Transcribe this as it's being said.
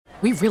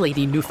We really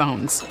need new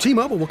phones.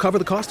 T-Mobile will cover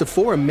the cost of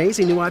 4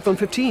 amazing new iPhone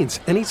 15s,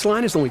 and each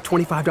line is only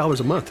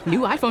 $25 a month. New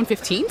iPhone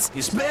 15s?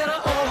 It's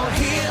better over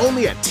here.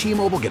 Only at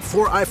T-Mobile, get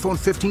 4 iPhone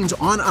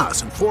 15s on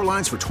us and 4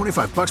 lines for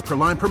 $25 per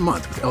line per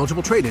month with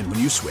eligible trade-in when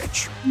you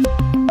switch.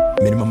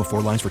 Minimum of 4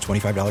 lines for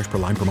 $25 per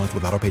line per month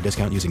with autopay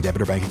discount using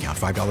debit or bank account.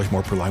 $5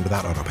 more per line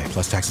without autopay,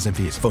 plus taxes and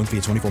fees. Phone fee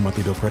at 24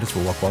 monthly bill credits for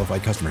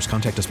well-qualified customers.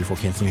 Contact us before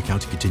canceling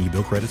account to continue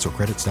bill credits or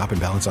credit stop and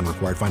balance on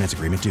required finance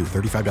agreement due.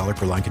 $35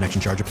 per line connection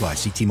charge applies.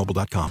 See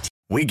T-Mobile.com.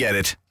 We get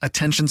it.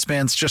 Attention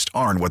spans just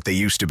aren't what they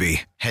used to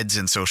be. Heads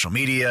in social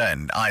media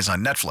and eyes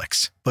on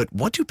Netflix. But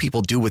what do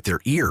people do with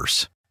their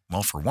ears?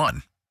 Well, for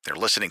one, they're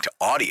listening to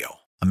audio.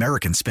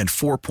 Americans spend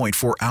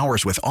 4.4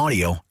 hours with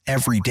audio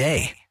every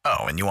day.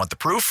 Oh, and you want the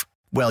proof?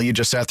 Well, you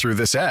just sat through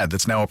this ad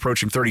that's now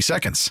approaching 30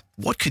 seconds.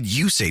 What could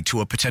you say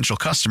to a potential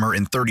customer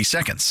in 30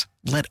 seconds?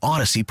 Let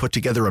Odyssey put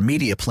together a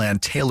media plan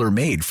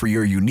tailor-made for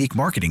your unique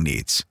marketing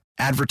needs.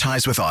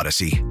 Advertise with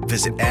Odyssey.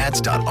 Visit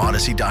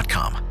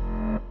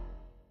ads.odyssey.com.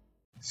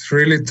 It's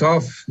really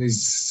tough.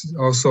 It's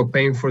also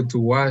painful to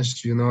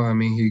watch, you know. I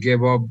mean, he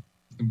gave up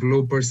a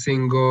blooper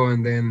single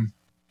and then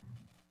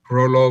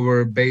roll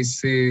over,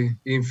 base hit,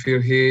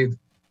 infield hit.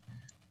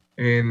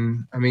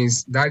 And, I mean,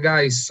 that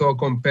guy is so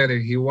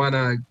competitive. He want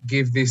to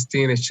give this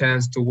team a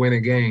chance to win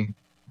a game.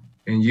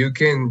 And you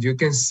can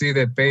see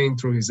the pain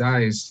through his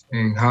eyes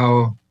and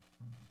how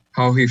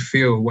he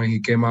feel when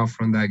he came out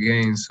from that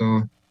game.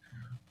 So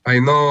I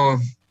know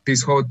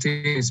this whole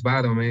team is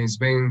bad, man. It's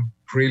been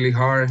really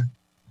hard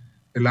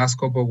the last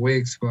couple of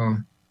weeks, but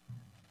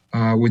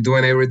we're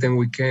doing everything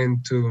we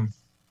can to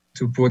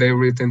put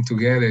everything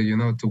together, you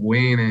know, to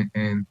win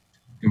and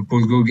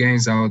put good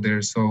games out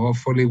there. So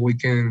hopefully we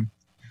can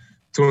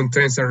turn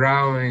things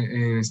around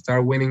and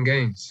start winning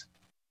games.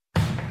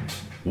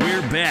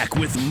 We're back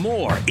with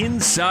more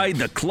Inside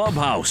the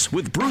Clubhouse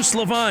with Bruce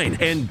Levine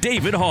and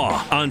David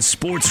Haugh on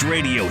Sports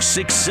Radio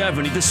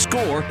 670 The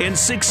Score and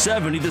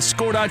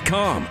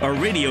 670thescore.com, a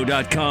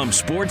radio.com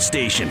sports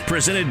station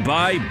presented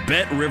by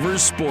Bet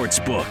Rivers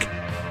Sportsbook.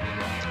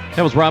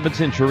 That was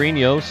Robinson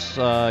Chirinos,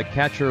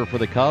 catcher for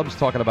the Cubs,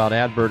 talking about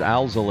Adbert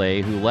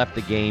Alzolay, who left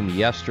the game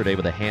yesterday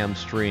with a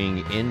hamstring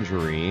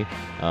injury.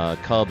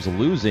 Cubs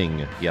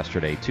losing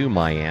yesterday to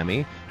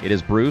Miami. It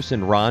is Bruce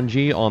and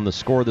Ranji on The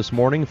Score this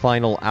morning,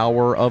 final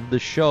hour of the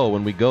show,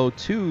 when we go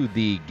to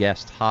the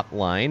guest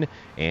hotline,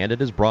 and it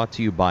is brought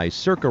to you by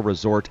Circa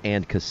Resort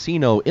and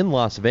Casino in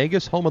Las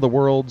Vegas, home of the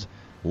world's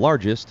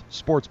largest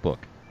sportsbook.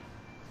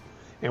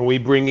 And we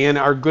bring in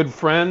our good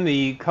friend,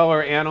 the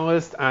color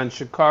analyst on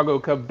Chicago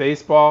Cub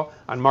baseball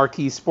on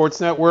Marquee Sports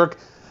Network,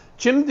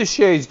 Jim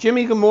Deshaies.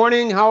 Jimmy, good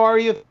morning. How are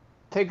you?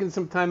 Taking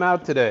some time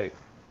out today.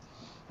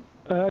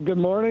 Good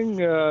morning.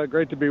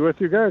 Great to be with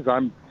you guys.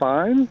 I'm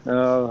fine.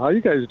 How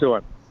you guys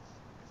doing?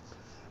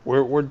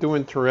 We're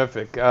doing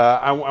terrific.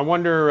 I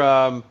wonder,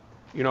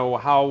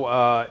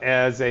 how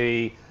as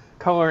a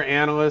color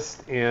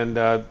analyst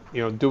and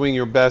doing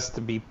your best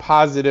to be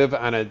positive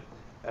on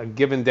a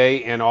given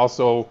day and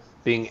also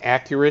being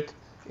accurate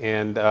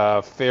and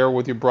fair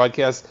with your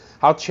broadcast.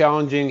 How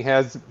challenging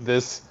has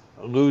this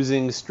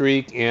losing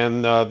streak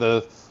and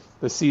the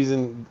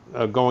season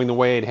going the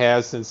way it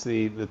has since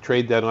the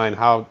trade deadline?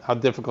 How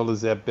difficult has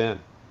that been?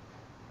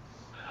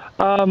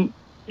 Not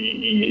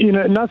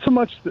so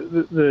much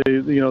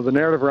the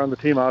narrative around the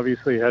team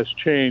obviously has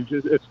changed.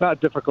 It's not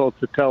difficult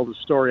to tell the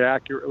story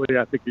accurately.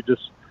 I think you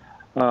just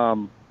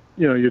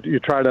you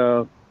try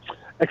to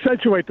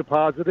accentuate the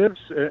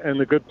positives and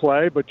the good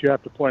play, but you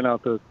have to point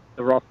out the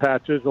rough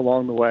patches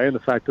along the way and the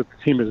fact that the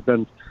team has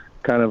been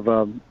kind of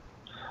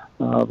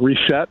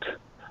reset.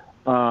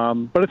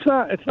 But it's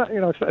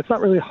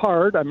not really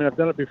hard. I mean, I've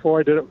done it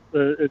before. I did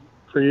it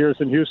for years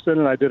in Houston,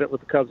 and I did it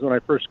with the Cubs when I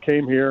first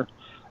came here,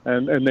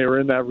 and they were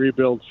in that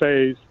rebuild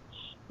phase.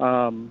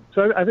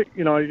 So I think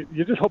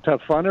you just hope to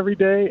have fun every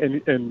day,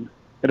 and in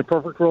a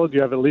perfect world,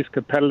 you have at least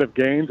competitive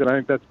games, and I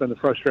think that's been the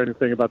frustrating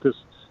thing about this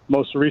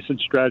most recent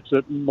stretch,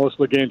 that most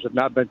of the games have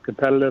not been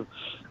competitive.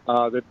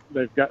 That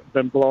they've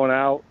been blown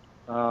out.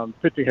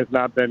 Pitching has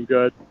not been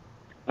good,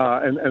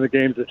 and the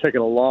games are taking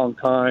a long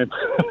time.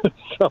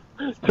 so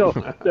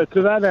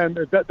to that end,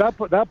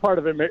 that part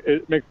of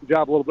it makes the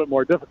job a little bit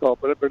more difficult.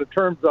 But in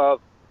terms of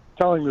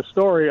telling the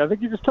story, I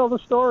think you just tell the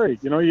story.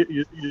 You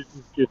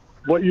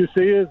what you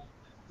see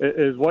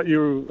is what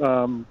you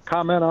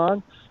comment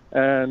on,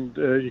 and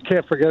you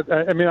can't forget.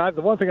 I mean,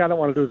 the one thing I don't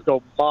want to do is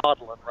go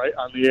modeling right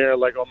on the air,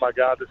 like, oh my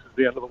God, this is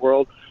the end of the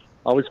world.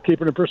 Always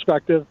keep it in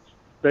perspective.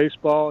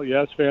 Baseball,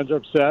 yes, fans are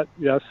upset.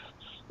 Yes,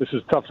 this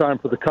is a tough time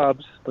for the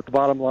Cubs, but the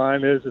bottom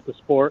line is it's a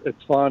sport,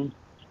 it's fun,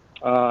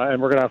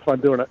 and we're going to have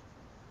fun doing it.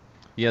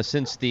 Yeah,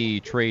 since the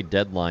trade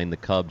deadline, the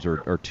Cubs are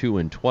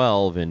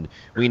 2-12, and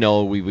we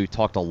know we've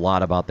talked a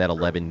lot about that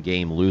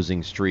 11-game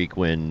losing streak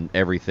when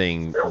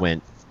everything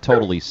went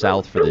totally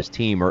south for this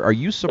team. Are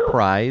you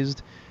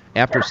surprised,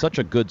 after such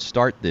a good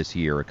start this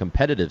year, a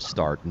competitive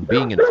start, and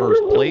being in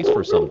first place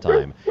for some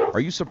time,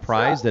 are you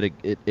surprised that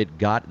it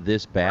got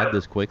this bad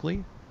this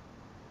quickly?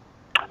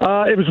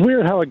 It was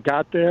weird how it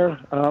got there.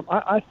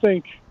 I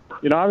think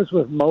I was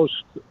with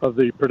most of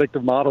the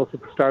predictive models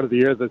at the start of the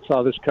year that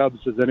saw this Cubs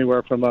as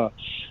anywhere from a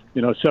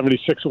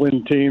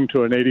 76-win team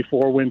to an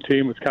 84-win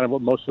team. Was kind of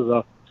what most of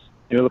the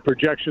the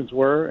projections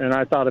were, and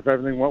I thought if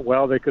everything went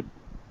well, they could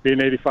be an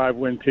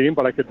 85-win team.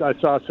 But I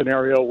saw a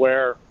scenario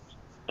where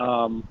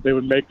they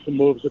would make some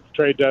moves at the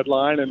trade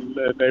deadline, and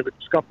they would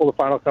scuffle the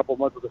final couple of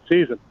months of the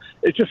season.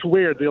 It's just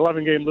weird. The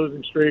 11-game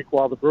losing streak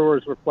while the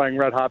Brewers were playing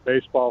red-hot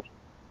baseball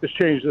just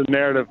changed the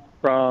narrative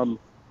from,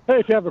 hey,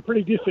 if you have a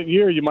pretty decent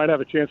year, you might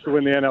have a chance to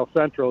win the NL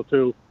Central,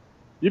 to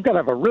you've got to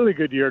have a really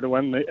good year to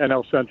win the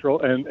NL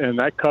Central. And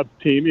that Cubs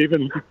team,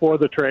 even before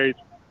the trade,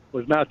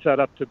 was not set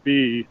up to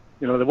be,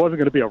 there wasn't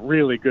going to be a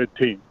really good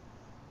team.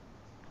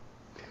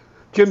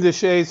 Jim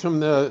Deshaies from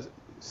the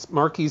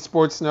Marquee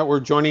Sports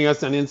Network joining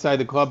us on Inside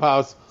the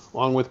Clubhouse,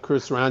 along with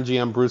Chris Ranji.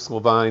 I'm Bruce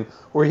Levine.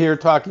 We're here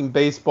talking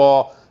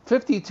baseball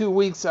 52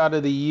 weeks out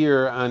of the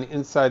year on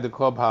Inside the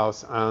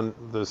Clubhouse on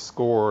The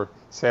Score,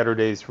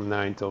 Saturdays from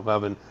 9 to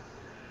 11.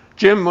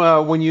 Jim,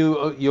 when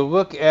you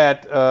look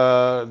at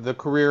the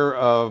career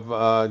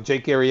of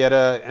Jake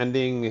Arrieta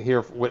ending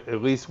here,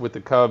 at least with the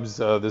Cubs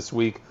this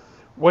week,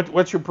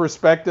 what's your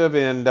perspective,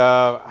 and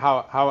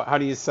how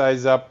do you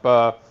size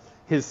up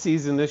his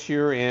season this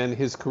year and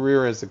his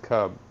career as a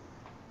Cub?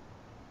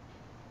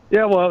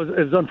 Yeah, well,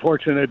 it's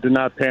unfortunate it did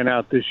not pan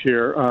out this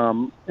year.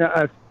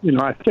 I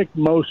think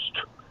most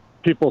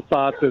people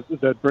thought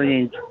that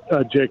bringing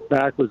Jake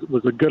back was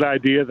a good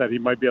idea, that he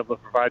might be able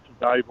to provide some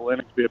valuable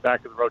innings, be a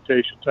back of the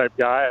rotation type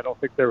guy. I don't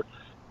think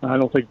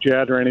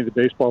Jed or any of the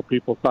baseball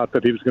people thought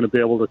that he was going to be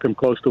able to come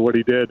close to what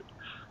he did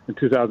in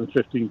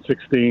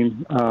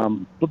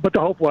 2015-16. But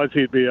the hope was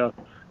he'd be a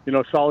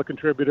solid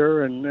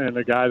contributor and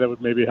a guy that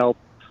would maybe help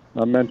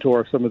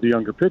mentor some of the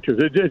younger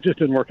pitchers. It just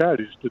didn't work out.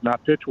 He just did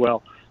not pitch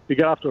well. He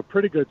got off to a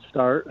pretty good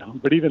start,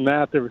 but even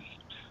that, there was,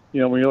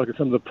 when you look at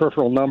some of the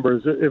peripheral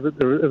numbers, it was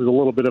a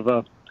little bit of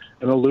an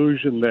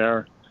illusion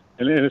there,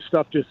 and his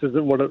stuff just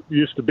isn't what it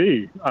used to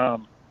be.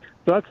 So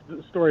that's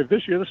the story of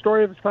this year. The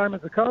story of his time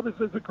as a Cub is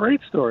a great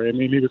story. I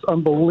mean, he was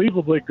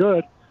unbelievably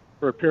good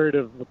for a period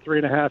of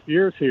 3.5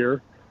 years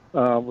here.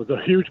 Was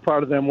a huge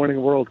part of them winning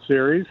a World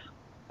Series.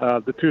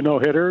 The 2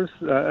 no-hitters.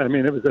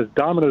 It was as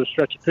dominant a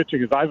stretch of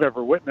pitching as I've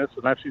ever witnessed,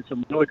 and I've seen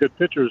some really good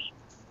pitchers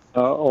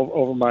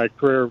over my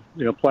career,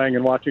 playing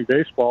and watching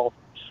baseball.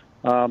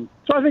 So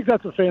I think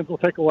that's what fans will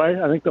take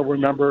away. I think they'll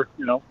remember,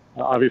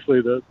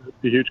 obviously the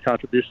huge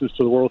contributions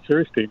to the World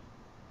Series team.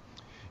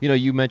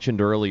 You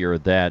mentioned earlier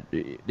that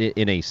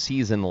in a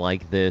season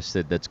like this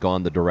that's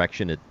gone the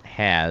direction it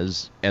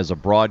has, as a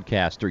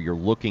broadcaster, you're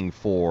looking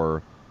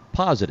for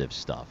positive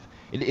stuff.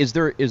 Is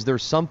there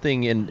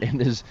something,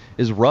 in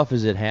as rough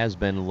as it has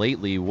been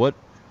lately, what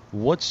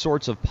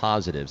sorts of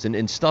positives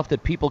and stuff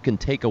that people can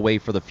take away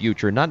for the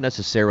future, not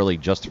necessarily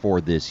just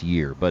for this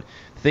year, but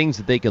things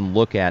that they can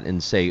look at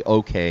and say,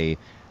 okay,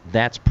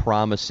 that's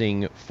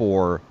promising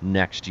for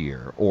next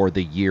year or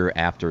the year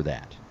after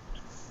that?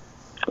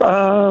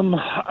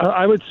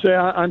 I would say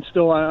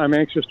I'm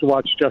anxious to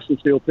watch Justin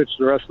Steele pitch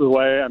the rest of the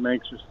way. I'm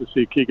anxious to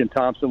see Keegan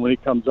Thompson when he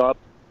comes up.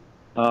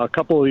 A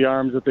couple of the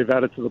arms that they've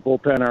added to the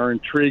bullpen are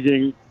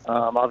intriguing.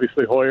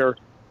 Obviously Hoyer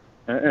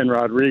and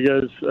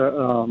Rodriguez.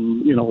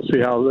 We'll see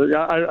how.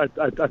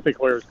 I think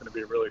Hoyer's going to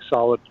be a really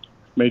solid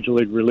major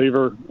league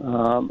reliever,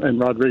 and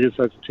Rodriguez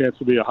has a chance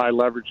to be a high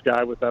leverage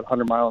guy with that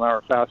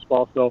 100-mile-an-hour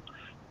fastball. So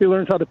he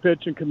learns how to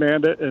pitch and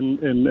command it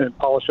and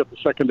polish up the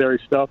secondary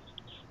stuff.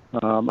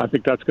 I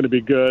think that's going to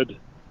be good.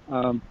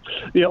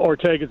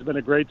 Ortega's been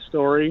a great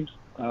story.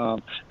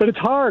 But it's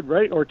hard,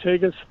 right?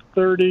 Ortega's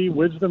 30,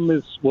 Wisdom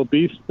will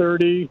be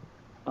 30.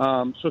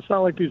 So it's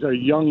not like these are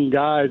young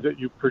guys that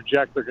you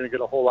project they're going to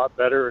get a whole lot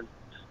better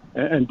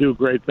and do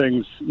great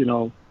things,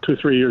 2-3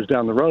 years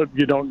down the road.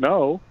 You don't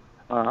know.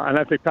 And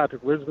I think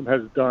Patrick Wisdom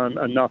has done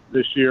enough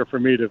this year for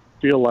me to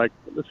feel like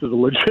this is a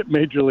legit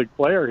major league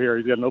player here.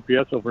 He's got an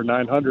OPS over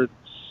 900.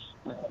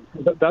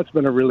 That's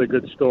been a really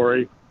good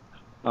story.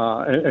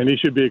 And he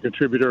should be a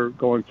contributor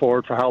going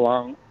forward. For how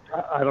long?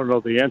 I don't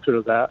know the answer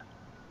to that.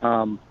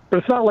 But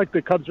it's not like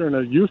the Cubs are in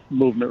a youth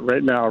movement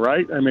right now,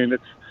 right? I mean,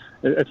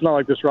 it's not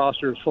like this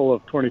roster is full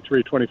of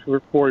 23,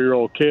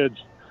 24-year-old kids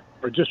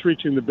who are just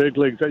reaching the big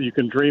leagues that you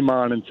can dream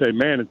on and say,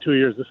 man, in 2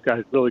 years, this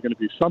guy's really going to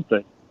be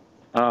something.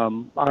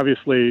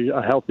 Obviously,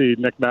 a healthy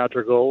Nick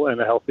Madrigal and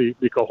a healthy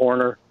Nico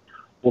Horner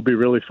will be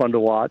really fun to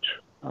watch.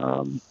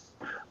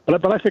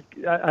 But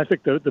I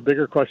think the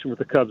bigger question with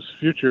the Cubs'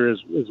 future is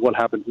what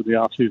happens in the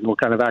offseason,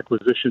 what kind of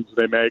acquisitions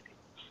they make,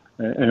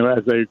 and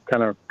as they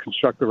kind of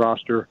construct the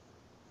roster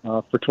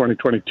for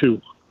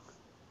 2022.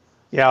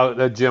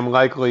 Yeah, Jim,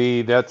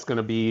 likely that's going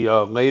to be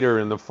later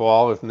in the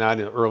fall, if not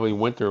in early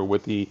winter,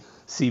 with the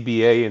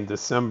CBA in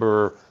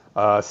December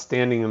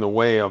standing in the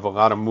way of a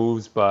lot of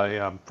moves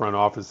by front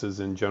offices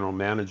and general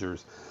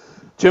managers.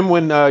 Jim,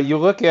 when you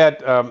look at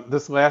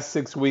this last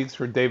 6 weeks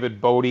for David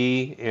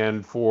Bote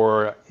and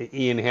for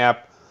Ian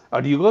Happ,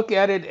 do you look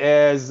at it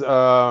as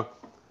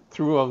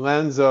through a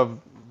lens of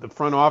the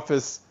front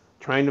office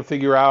trying to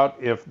figure out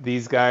if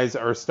these guys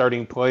are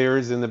starting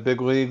players in the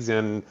big leagues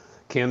and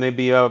can they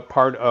be a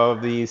part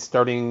of the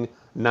starting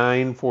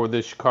 9 for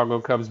the Chicago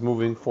Cubs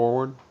moving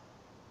forward?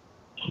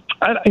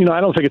 I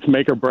don't think it's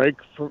make or break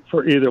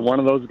for either one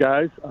of those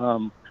guys.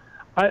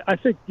 I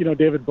think,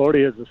 David Bote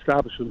has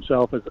established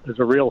himself as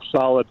a real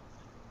solid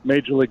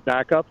major league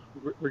backup,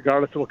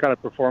 regardless of what kind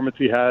of performance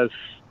he has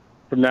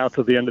from now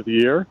till the end of the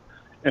year.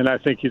 And I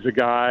think he's a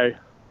guy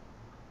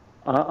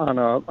on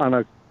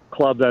a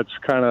club that's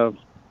kind of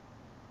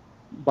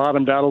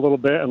bottomed out a little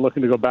bit and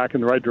looking to go back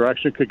in the right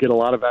direction, could get a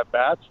lot of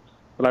at-bats.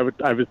 But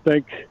I would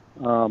think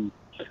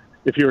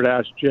if you were to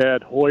ask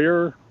Jed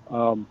Hoyer,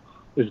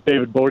 is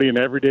David Bote an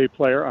everyday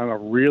player on a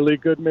really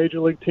good major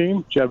league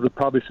team? Jed would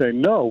probably say,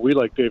 no, we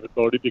like David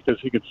Bote because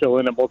he can fill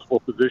in at multiple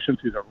positions.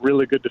 He's a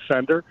really good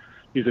defender.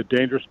 He's a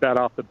dangerous bat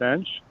off the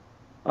bench,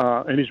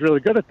 and he's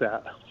really good at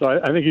that. So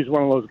I think he's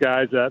one of those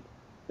guys that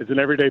is an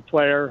everyday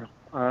player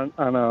on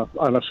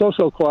a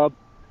so-so club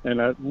and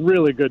a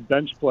really good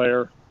bench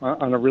player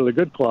on a really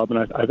good club,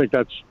 and I think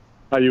that's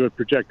how you would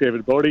project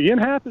David Bote. Ian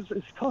Happ is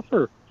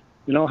tougher.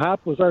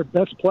 Happ was our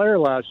best player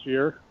last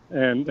year,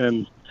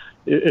 and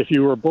if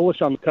you were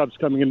bullish on the Cubs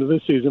coming into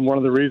this season, one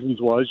of the reasons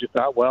was you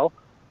thought, well,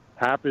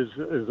 Happ is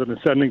an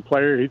ascending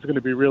player. He's going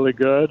to be really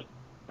good.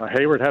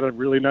 Hayward had a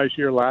really nice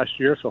year last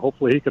year, so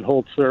hopefully he can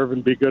hold serve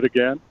and be good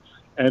again.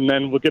 And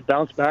then we'll get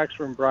bounce backs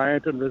from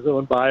Bryant and Rizzo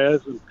and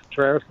Baez and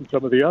Contreras and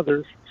some of the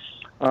others.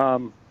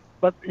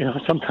 But,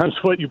 sometimes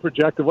what you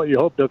project and what you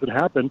hope doesn't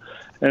happen,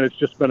 and it's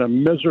just been a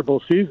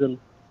miserable season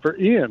for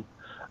Ian.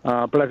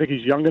 But I think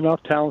he's young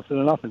enough, talented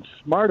enough, and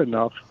smart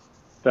enough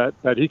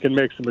that he can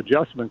make some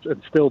adjustments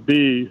and still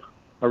be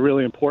a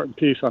really important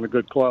piece on a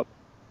good club.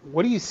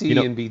 What do you see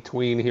in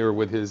between here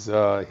with his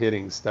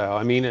hitting style?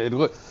 I mean,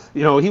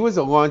 he was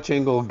a launch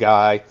angle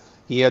guy.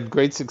 He had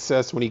great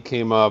success when he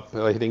came up,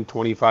 hitting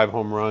 25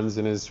 home runs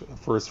in his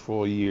first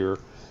full year.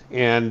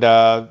 And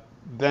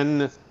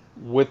then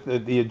with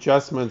the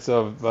adjustments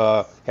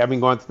of having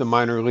gone to the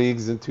minor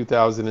leagues in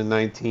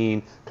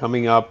 2019,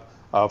 coming up,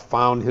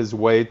 found his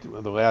way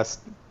to the last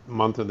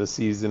month of the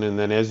season, and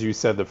then, as you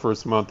said, the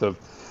first month of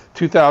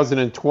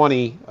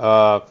 2020,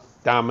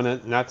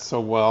 dominant, not so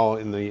well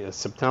in the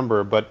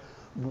September. But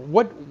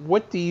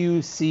what do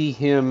you see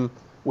him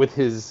with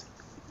his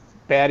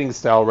batting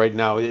style right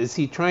now? Is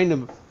he trying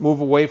to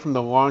move away from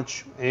the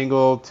launch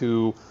angle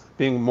to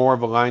being more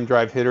of a line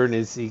drive hitter, and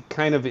is he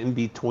kind of in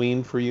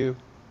between for you?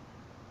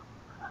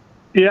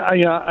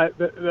 Yeah,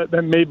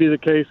 that may be the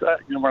case.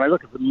 When I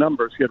look at the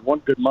numbers, he had one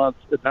good month,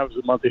 and that was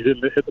the month he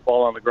didn't hit the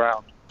ball on the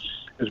ground.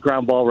 His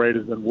ground ball rate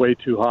has been way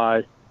too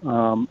high,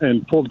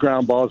 and pulled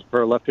ground balls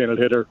for a left-handed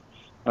hitter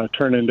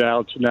turn into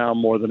outs now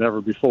more than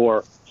ever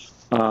before.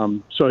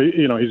 So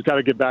he's got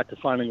to get back to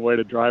finding a way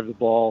to drive the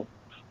ball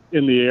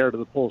in the air to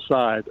the pull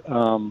side.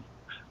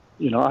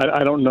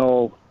 I don't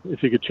know if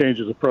he could change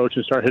his approach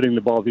and start hitting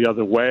the ball the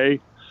other way.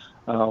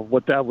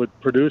 What that would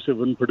produce, it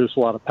wouldn't produce a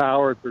lot of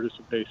power. It'd produce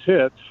some base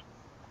hits.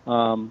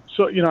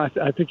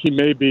 I think he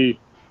may be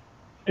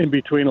in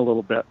between a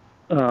little bit.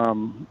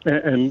 So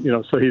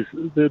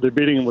they're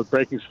beating him with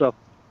breaking stuff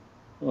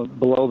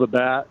below the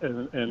bat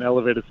and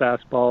elevated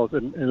fastballs,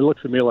 and it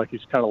looks to me like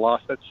he's kind of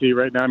lost at sea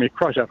right now. I mean, he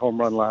crushed that home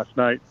run last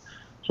night,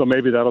 so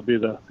maybe that'll be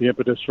the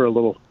impetus for a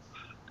little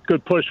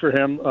good push for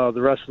him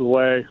the rest of the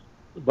way.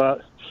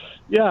 But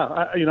yeah,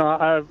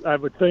 I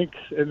would think,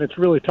 and it's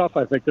really tough,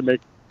 I think, to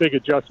make big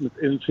adjustments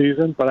in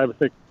season. But I would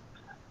think,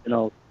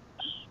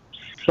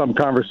 some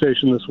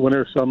conversation this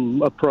winter,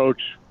 some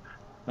approach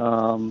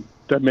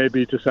that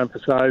maybe just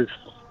emphasize,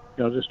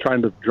 just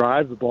trying to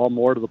drive the ball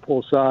more to the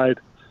pull side,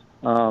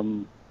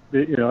 and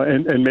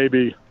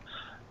maybe,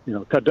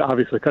 cut down on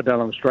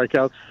the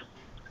strikeouts.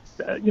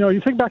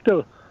 You think back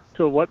to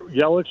what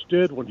Yelich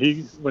did when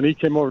he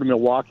came over to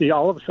Milwaukee.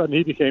 All of a sudden,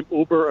 he became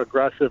uber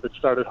aggressive and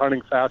started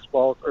hunting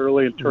fastballs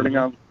early and turning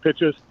on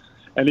pitches,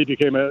 and he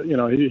became a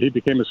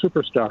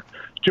superstar.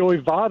 Joey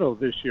Votto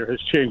this year has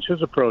changed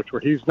his approach,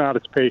 where he's not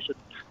as patient.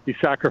 He's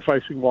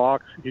sacrificing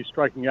walks. He's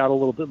striking out a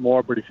little bit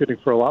more, but he's hitting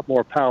for a lot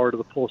more power to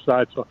the pull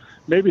side. So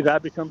maybe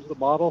that becomes the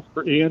model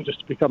for Ian, just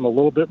to become a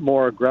little bit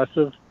more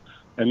aggressive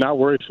and not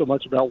worry so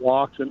much about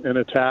walks and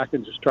attack,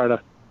 and just try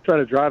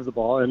to drive the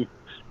ball. And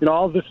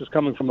all of this is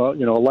coming from a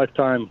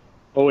lifetime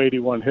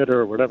 081 hitter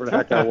or whatever the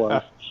heck that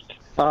was.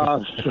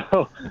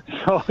 So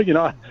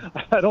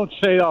I don't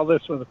say all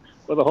this with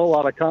a whole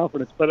lot of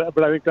confidence, but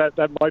I think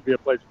that might be a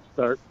place to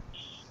start.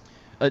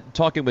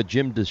 Talking with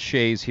Jim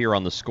Deshaies here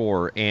on The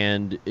Score,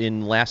 and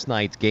in last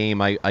night's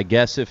game, I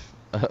guess if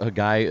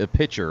a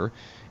pitcher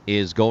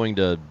is going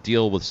to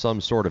deal with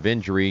some sort of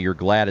injury, you're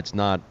glad it's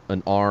not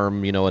an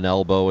arm, an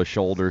elbow, a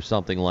shoulder,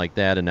 something like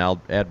that, and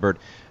Adbert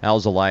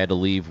Alzolay had to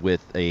leave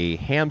with a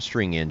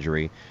hamstring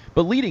injury.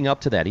 But leading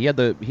up to that, he had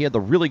the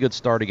really good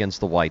start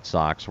against the White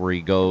Sox, where he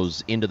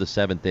goes into the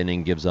seventh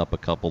inning, gives up a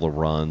couple of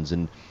runs,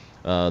 and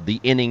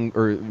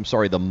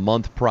the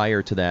month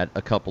prior to that,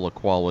 a couple of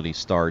quality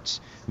starts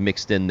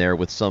mixed in there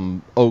with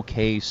some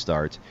okay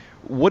starts.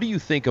 What do you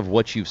think of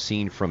what you've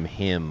seen from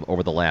him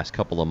over the last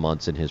couple of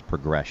months in his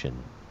progression?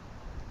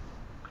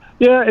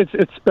 Yeah,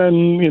 it's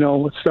been,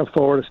 a step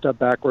forward, a step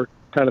backward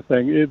kind of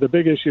thing. The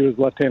big issue is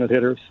left-handed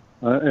hitters.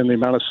 and the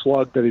amount of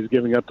slug that he's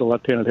giving up to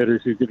left-handed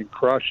hitters. He's getting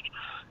crushed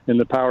in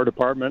the power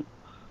department.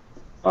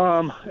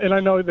 And I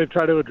know they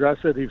try to address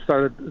it. He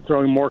started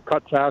throwing more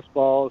cut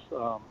fastballs.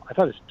 I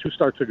thought 2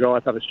 starts ago, I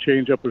thought his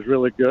changeup was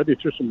really good. He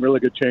threw some really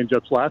good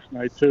changeups last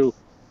night, too.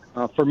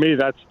 For me,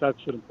 that's an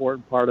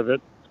important part of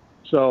it.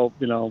 So,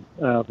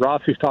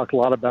 Rossi's talked a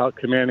lot about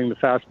commanding the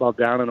fastball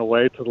down and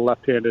away to the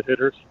left-handed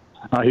hitters.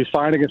 He's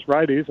fine against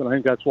righties, and I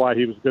think that's why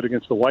he was good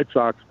against the White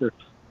Sox.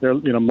 They're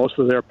most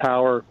of their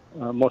power,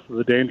 most of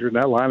the danger in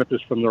that lineup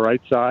is from the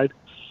right side.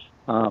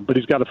 But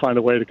he's got to find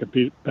a way to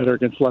compete better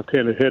against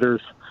left-handed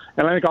hitters.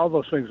 And I think all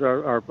those things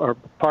are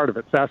part of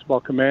it.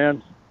 Fastball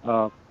command,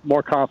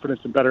 more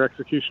confidence and better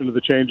execution of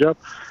the changeup,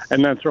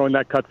 and then throwing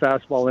that cut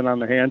fastball in on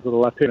the hands of the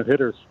left-handed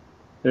hitters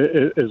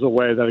is a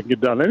way that it can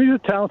get done. And he's a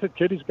talented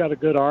kid. He's got a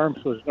good arm,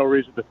 so there's no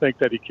reason to think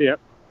that he can't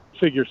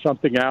figure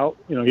something out.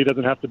 He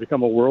doesn't have to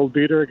become a world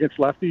beater against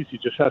lefties. He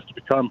just has to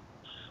become,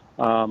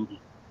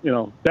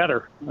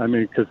 better. I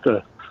mean, because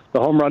the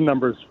home run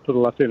numbers for the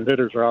left-handed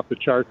hitters are off the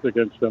charts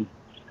against them.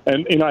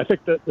 And, I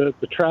think that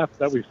the trap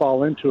that we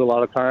fall into a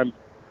lot of times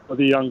with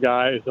the young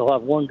guy is they'll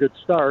have one good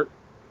start,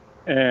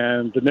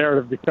 and the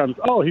narrative becomes,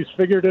 oh, he's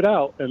figured it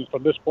out, and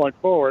from this point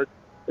forward,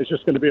 it's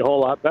just going to be a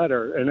whole lot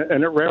better.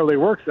 And it rarely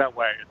works that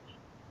way.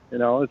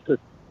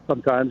 It's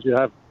sometimes you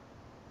have,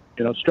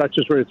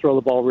 stretches where you throw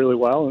the ball really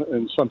well,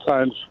 and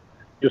sometimes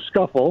you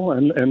scuffle,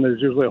 and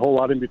there's usually a whole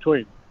lot in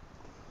between.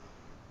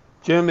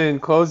 Jim, in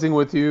closing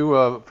with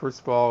you, first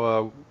of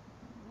all,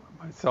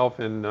 myself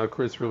and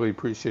Chris really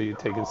appreciate you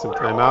taking some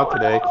time out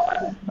today.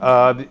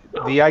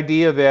 The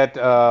idea that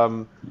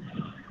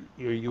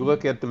you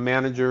look at the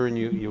manager and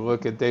you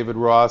look at David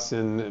Ross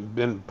and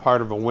been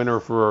part of a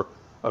winner for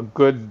a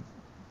good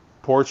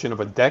portion of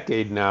a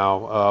decade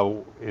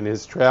now in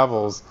his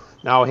travels,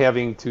 now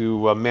having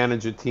to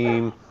manage a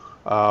team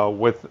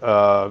with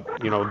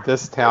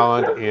this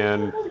talent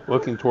and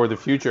looking toward the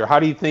future. How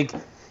do you think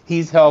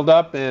he's held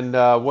up, and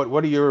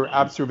what are your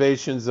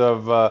observations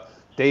of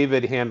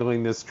David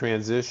handling this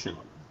transition?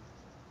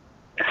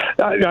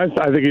 I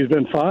think he's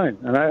been fine.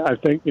 And I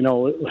think,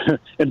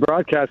 in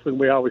broadcasting,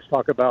 we always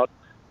talk about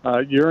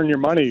you earn your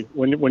money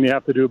when you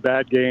have to do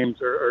bad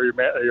games or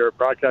you're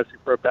broadcasting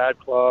for a bad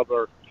club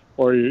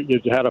or you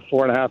had a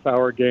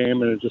 4.5-hour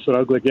game and it's just an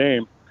ugly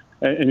game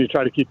and you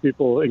try to keep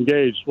people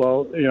engaged.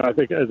 Well, I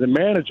think as a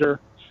manager,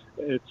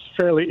 it's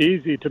fairly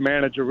easy to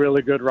manage a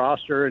really good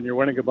roster and you're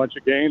winning a bunch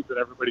of games and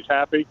everybody's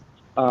happy.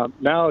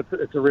 Now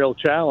it's a real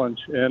challenge,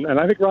 and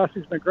I think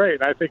Rossi's been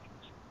great. And I think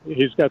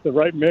he's got the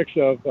right mix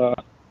of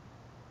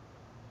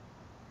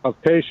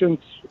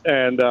patience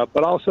and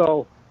but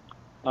also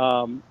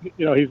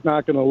he's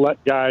not going to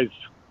let guys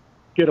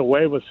get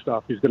away with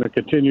stuff. He's going to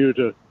continue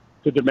to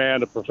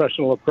demand a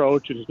professional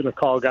approach, and he's going to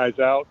call guys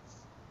out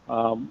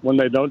when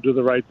they don't do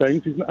the right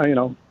things. He's,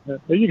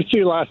 you can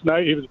see last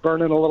night he was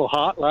burning a little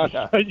hot last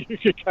night. You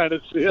could kind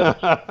of see it.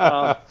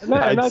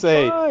 And that's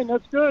fine.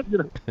 That's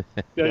good.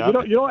 You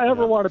don't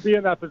ever want to be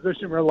in that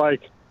position where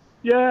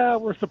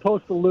we're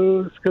supposed to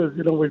lose because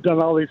we've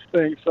done all these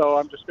things, so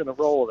I'm just going to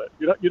roll with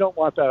it. You don't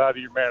want that out of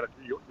your manager.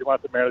 You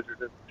want the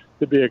manager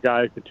to be a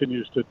guy who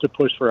continues to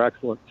push for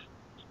excellence.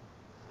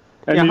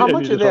 And how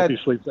much of that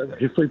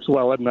he sleeps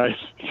well at night.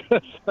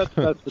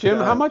 that's Jim,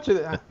 how much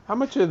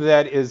of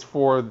that is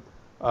for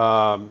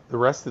the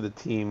rest of the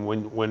team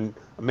when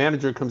a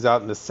manager comes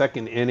out in the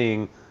second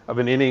inning of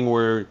an inning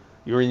where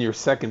you're in your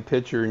second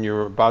pitcher and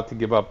you're about to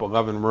give up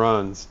 11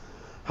 runs?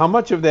 How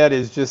much of that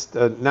is just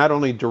not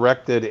only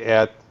directed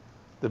at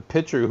the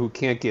pitcher who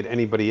can't get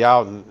anybody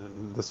out,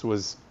 and this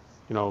was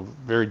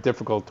very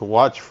difficult to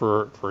watch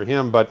for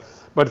him, but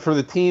for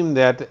the team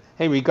that,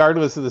 hey,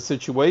 regardless of the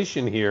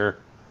situation here,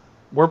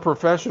 we're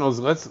professionals.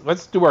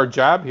 Let's do our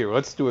job here.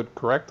 Let's do it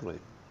correctly.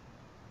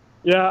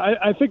 Yeah,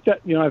 I think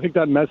that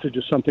that message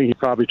is something he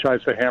probably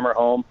tries to hammer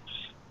home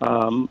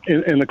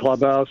in the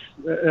clubhouse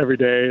every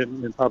day,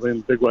 and probably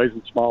in big ways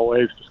and small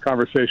ways. Just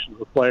conversations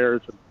with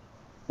players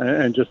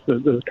and just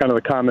the kind of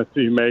the comments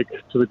that you make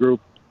to the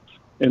group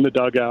in the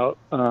dugout.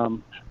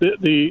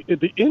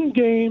 The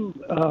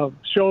in-game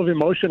show of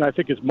emotion, I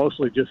think, is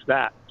mostly just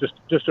that,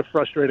 just a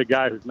frustrated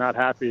guy who's not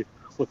happy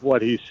with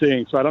what he's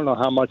seeing. So I don't know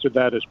how much of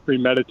that is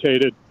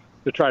premeditated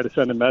to try to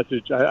send a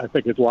message. I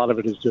think a lot of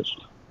it is just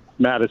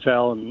mad as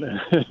hell and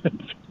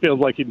feels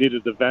like he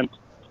needed to vent.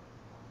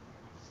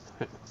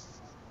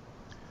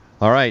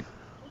 All right.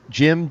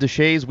 Jim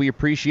Deshaies, we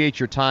appreciate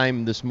your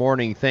time this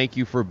morning. Thank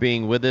you for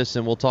being with us,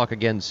 and we'll talk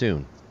again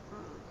soon.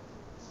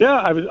 Yeah,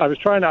 I was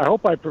trying to, I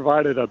hope I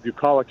provided a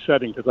bucolic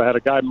setting because I had a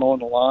guy mowing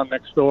the lawn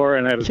next door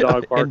and I had a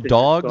dog barking. And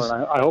dogs?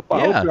 And I hope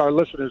our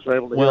listeners are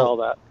able to hear all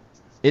that.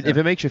 If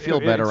it makes you feel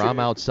better, I'm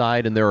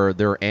outside and there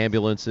are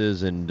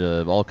ambulances and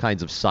all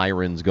kinds of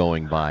sirens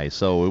going by.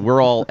 So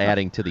we're all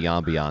adding to the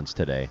ambiance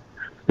today.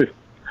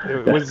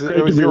 It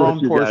was your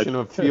own portion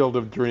of Field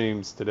of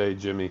Dreams today,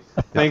 Jimmy.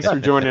 Thanks for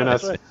joining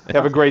us.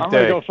 Have a great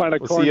day. Go find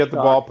we'll see you at the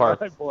ballpark.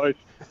 Bye, boys.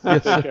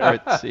 Yes, all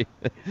right,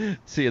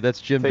 see you. That's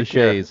Jim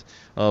Deshaies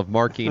of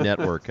Marquee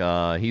Network.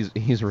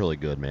 He's really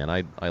good, man.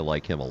 I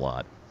like him a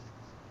lot.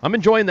 I'm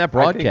enjoying that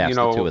broadcast, I think,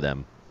 the two of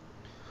them.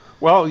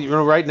 Well,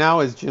 right now,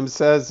 as Jim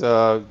says,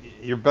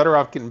 you're better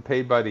off getting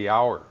paid by the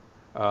hour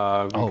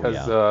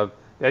because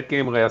that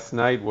game last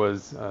night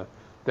was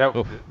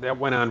that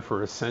went on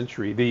for a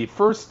century. The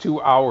first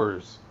 2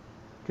 hours,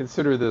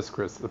 consider this,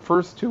 Chris, the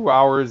first 2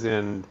 hours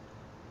and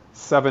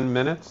 7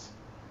 minutes,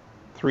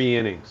 3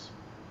 innings.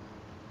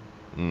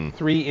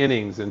 3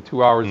 innings in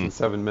 2 hours and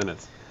 7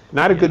 minutes.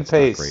 Not a good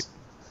pace.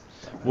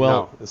 Well,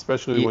 no,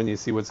 especially when you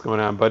see what's going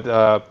on.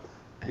 But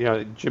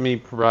Jimmy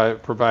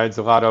provides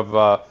a lot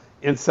of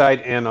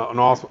insight and an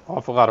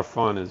awful lot of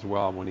fun as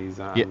well when he's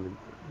on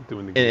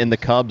doing the games. And the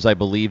Cubs, I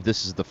believe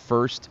this is the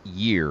first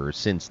year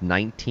since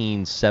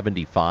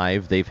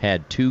 1975 they've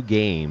had 2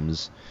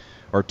 games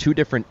or 2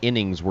 different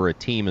innings where a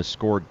team has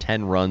scored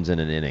 10 runs in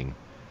an inning.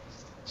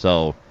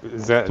 So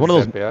is that one of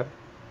those bad?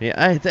 Yeah,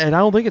 I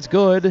don't think it's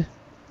good.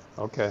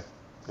 Okay,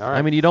 all right.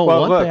 I mean, you don't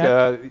want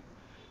that.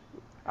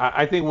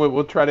 I think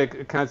we'll try to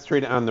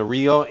concentrate on the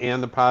real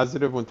and the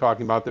positive when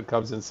talking about the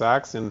Cubs and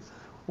Sox. And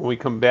when we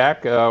come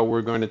back,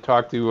 we're going to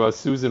talk to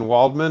Susan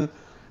Waldman,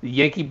 the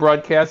Yankee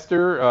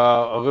broadcaster,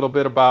 a little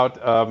bit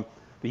about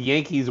the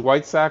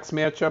Yankees-White Sox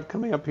matchup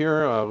coming up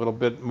here, a little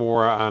bit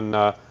more on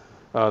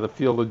the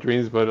Field of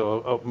Dreams,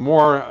 but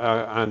more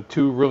on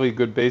 2 really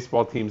good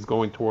baseball teams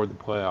going toward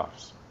the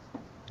playoffs.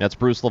 That's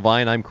Bruce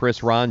Levine. I'm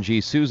Chris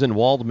Ranji. Susan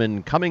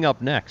Waldman coming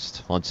up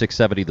next on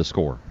 670 The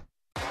Score.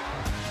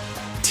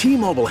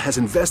 T-Mobile has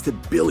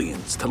invested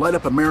billions to light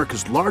up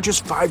America's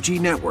largest 5G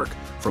network,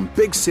 from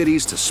big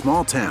cities to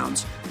small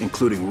towns,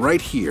 including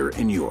right here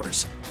in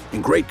yours.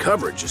 And great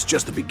coverage is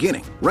just the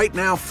beginning. Right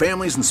now,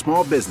 families and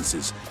small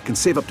businesses can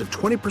save up to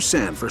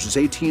 20% versus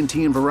AT&T and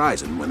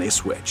Verizon when they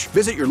switch.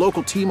 Visit your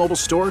local T-Mobile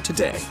store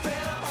today.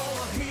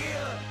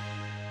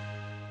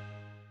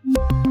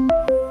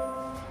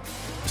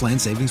 Plan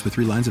savings with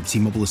 3 lines of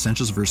T-Mobile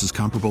Essentials versus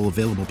comparable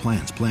available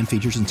plans. Plan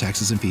features and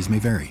taxes and fees may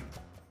vary.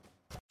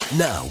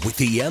 Now, with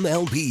the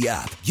MLB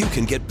app, you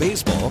can get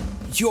baseball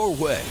your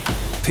way.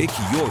 Pick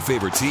your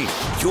favorite team,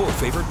 your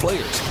favorite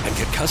players, and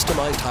get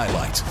customized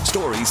highlights,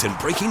 stories, and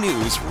breaking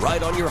news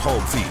right on your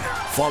home feed.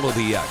 Follow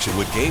the action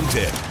with Game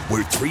Day,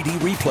 where 3D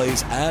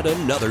replays add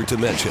another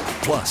dimension.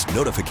 Plus,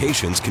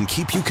 notifications can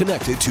keep you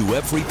connected to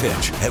every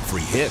pitch,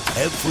 every hit,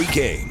 every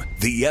game.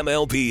 The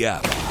MLB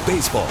app.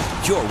 Baseball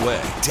your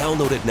way.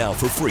 Download it now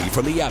for free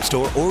from the App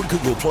Store or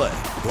Google Play.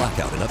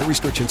 Blackout and other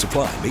restrictions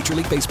apply. Major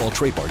League Baseball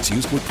trademarks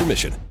used with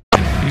permission.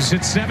 He's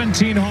hit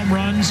 17 home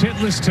runs,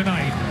 hitless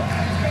tonight.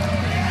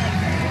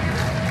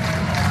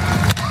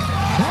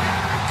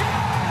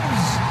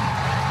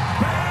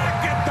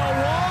 Back at the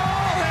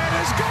wall, and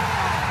is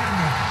gone.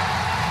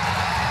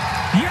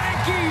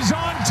 Yankees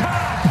on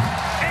top,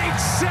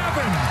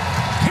 8-7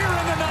 here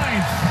in the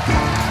ninth.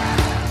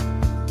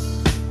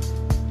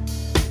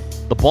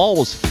 The ball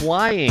was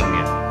flying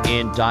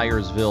in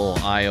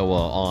Dyersville,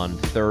 Iowa on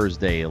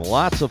Thursday.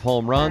 Lots of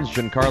home runs.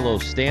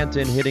 Giancarlo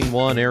Stanton hitting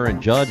one, Aaron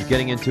Judge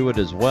getting into it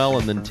as well,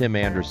 and then Tim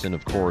Anderson,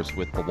 of course,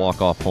 with the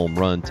walk-off home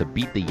run to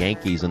beat the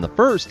Yankees in the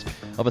first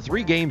of a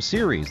 3-game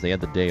series. They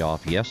had the day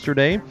off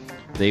yesterday.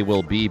 They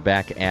will be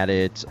back at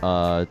it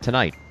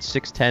tonight.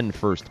 6:10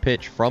 first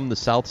pitch from the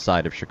south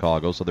side of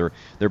Chicago, so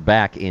they're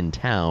back in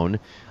town.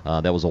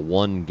 That was a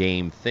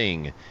 1-game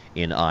thing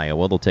in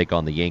Iowa. They'll take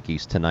on the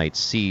Yankees tonight.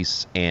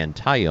 Cease and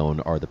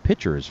Tyone are the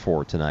pitchers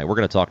for tonight. We're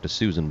going to talk to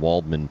Susan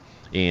Waldman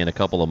in a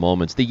couple of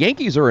moments. The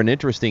Yankees are an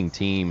interesting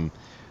team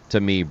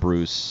to me,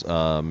 Bruce,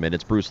 and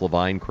it's Bruce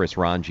Levine, Chris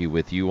Ranji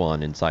with you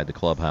on Inside the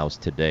Clubhouse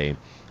today.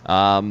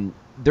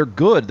 They're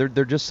good.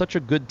 They're just such a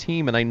good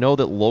team, and I know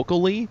that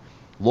locally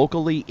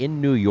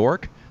in New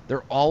York,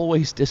 they're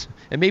always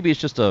and maybe it's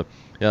just a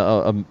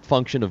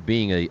function of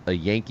being a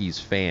Yankees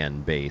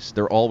fan base.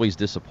 They're always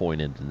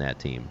disappointed in that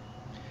team.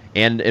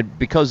 And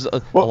because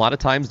a lot of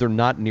times they're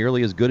not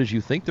nearly as good as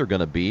you think they're going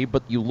to be,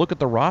 but you look at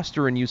the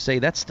roster and you say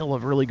that's still a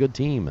really good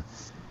team.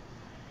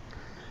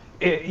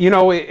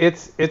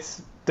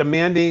 It's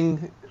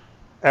demanding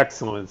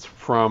excellence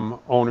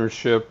from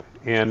ownership,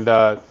 and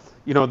the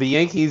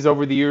Yankees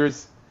over the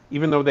years,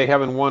 even though they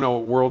haven't won a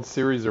World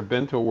Series or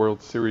been to a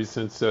World Series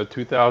since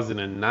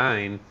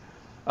 2009,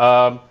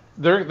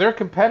 they're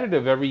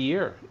competitive every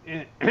year,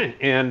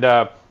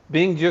 and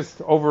being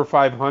just over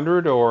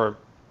 500 or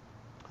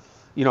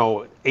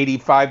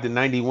 85 to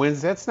 90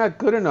 wins, that's not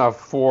good enough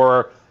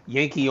for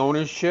Yankee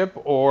ownership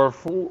or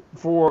for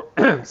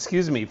the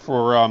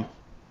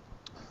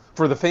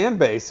fan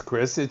base,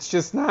 Chris. It's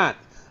just not.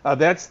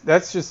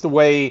 That's just the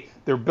way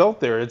they're built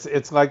there.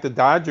 It's like the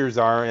Dodgers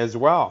are as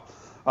well.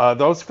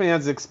 Those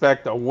fans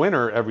expect a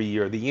winner every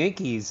year. The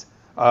Yankees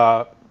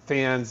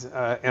fans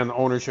and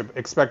ownership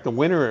expect a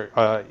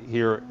winner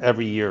here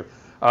every year.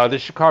 The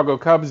Chicago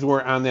Cubs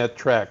were on that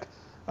track.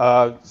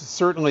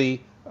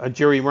 Certainly,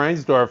 Jerry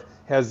Reinsdorf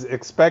has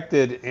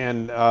expected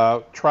and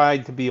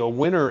tried to be a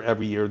winner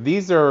every year.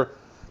 These are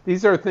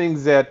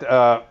things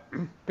that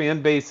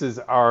fan bases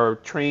are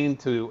trained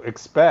to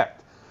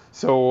expect.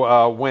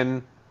 So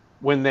when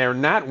they're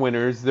not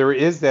winners, there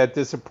is that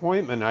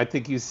disappointment. I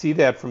think you see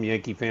that from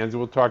Yankee fans.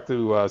 We'll talk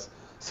to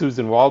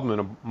Susan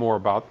Waldman more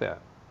about that.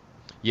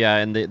 Yeah,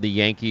 and the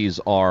Yankees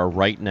are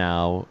right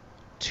now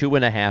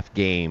 2.5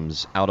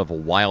 games out of a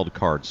wild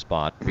card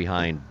spot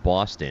behind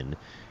Boston,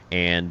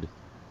 and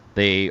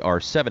they are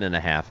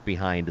 7.5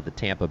 behind the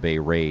Tampa Bay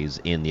Rays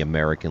in the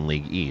American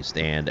League East.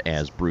 And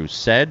as Bruce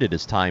said, it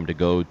is time to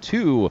go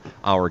to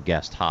our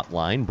guest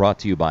hotline, brought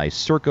to you by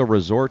Circa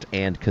Resort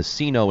and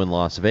Casino in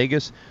Las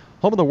Vegas,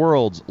 home of the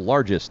world's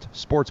largest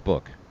sports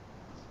book.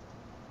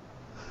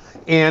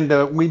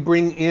 And we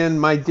bring in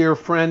my dear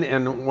friend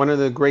and one of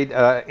the great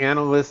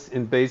analysts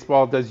in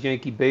baseball, does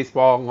Yankee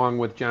baseball, along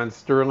with John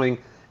Sterling,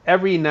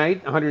 every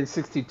night,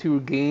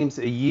 162 games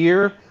a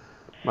year.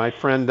 My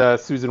friend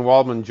Susan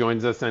Waldman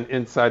joins us on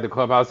Inside the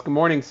Clubhouse. Good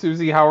morning,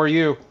 Susie. How are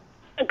you?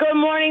 Good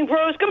morning,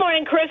 Bruce. Good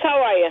morning, Chris.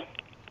 How are you?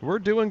 We're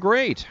doing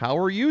great. How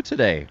are you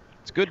today?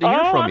 It's good to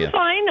hear from you.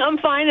 I'm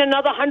fine.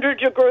 Another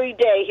 100-degree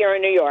day here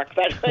in New York,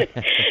 but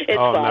it's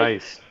fine.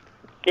 Nice.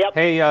 Yep.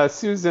 Hey,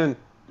 Susan,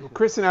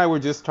 Chris and I were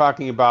just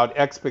talking about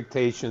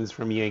expectations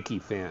from Yankee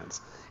fans.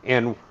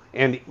 And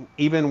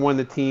even when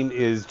the team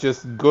is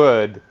just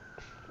good,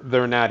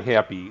 they're not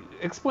happy.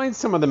 Explain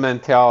some of the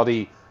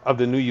mentality of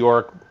the New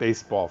York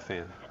baseball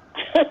fan.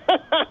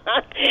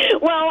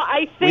 Well,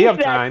 I think we have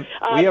time.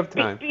 I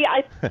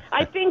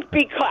think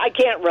because I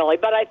can't really,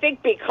 but I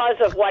think because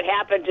of what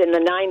happened in the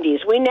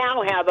 90s, we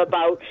now have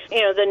about,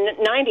 the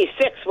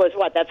 96 was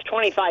what? That's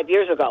 25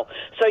 years ago.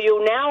 So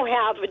you now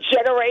have a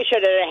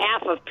generation and a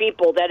half of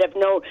people that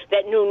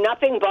knew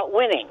nothing but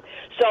winning.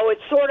 So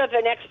it's sort of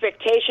an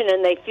expectation,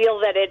 and they feel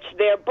that it's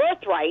their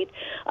birthright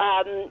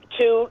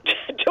to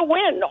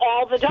win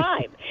all the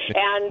time.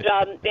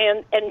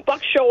 And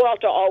Buck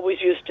Showalter always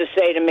used to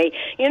say to me,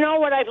 you know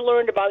what I've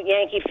learned about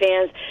Yankee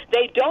fans?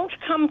 They don't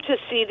come to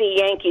see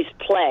the Yankees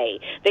play.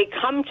 They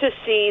come to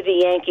see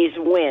the Yankees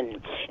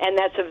win. And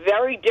that's a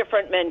very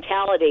different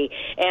mentality.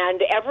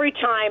 And every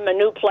time a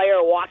new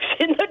player walks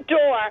in the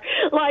door,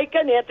 like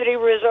an Anthony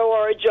Rizzo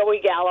or a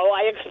Joey Gallo,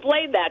 I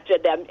explain that to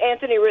them.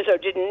 Anthony Rizzo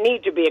didn't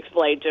need to be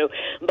explained to,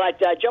 but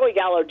Joey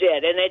Gallo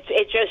did. And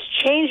it just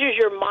changes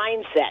your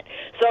mindset.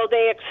 So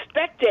they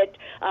expect it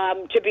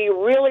to be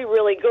really,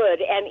 really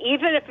good. And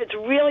even if it's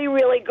really,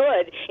 really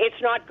good,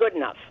 it's not good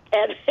enough.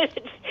 And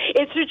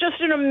it's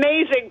just an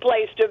amazing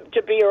place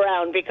to be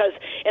around, because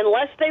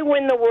unless they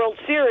win the World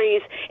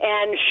Series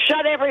and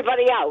shut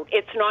everybody out,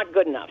 it's not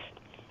good enough.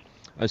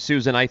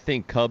 Susan, I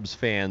think Cubs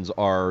fans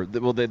are,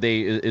 well,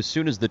 they as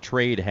soon as the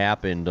trade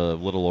happened a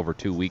little over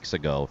 2 weeks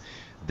ago,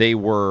 they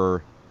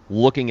were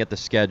looking at the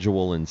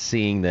schedule and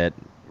seeing that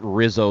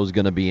Rizzo's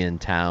going to be in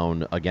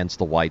town against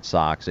the White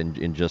Sox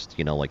in just,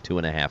 like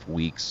 2.5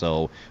 weeks.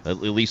 So at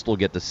least we'll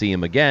get to see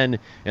him again.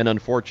 And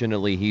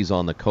unfortunately, he's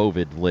on the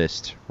COVID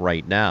list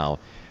right now.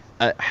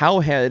 He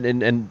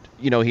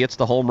hits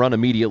the home run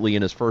immediately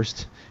in his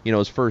first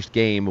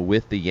game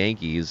with the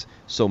Yankees.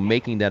 So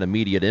making that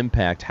immediate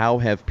impact, how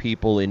have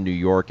people in New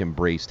York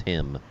embraced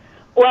him?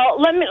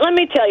 Well, let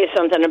me tell you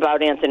something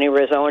about Anthony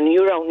Rizzo, and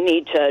you don't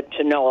need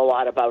to know a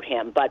lot about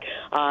him. But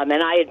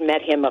and I had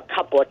met him a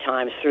couple of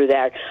times through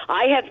that.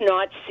 I have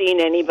not seen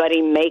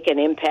anybody make an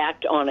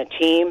impact on a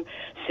team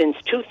since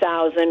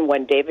 2000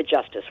 when David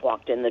Justice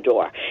walked in the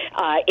door.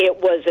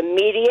 It was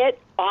immediate,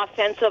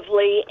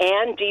 offensively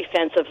and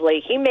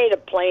defensively. He made a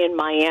play in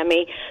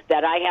Miami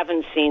that I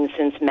haven't seen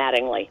since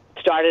Mattingly.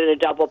 Started a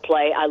double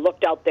play. I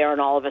looked out there,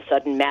 and all of a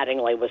sudden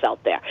Mattingly was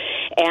out there.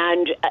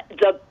 And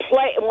the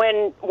play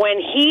when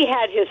he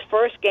had his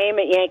first game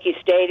at Yankee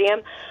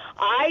Stadium,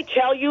 I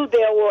tell you,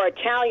 there were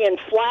Italian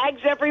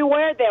flags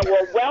everywhere. There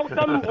were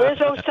welcome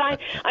Rizzo signs.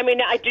 I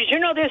mean, did you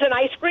know there's an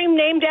ice cream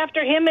named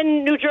after him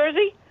in New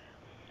Jersey?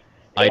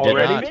 I did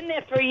not. He's been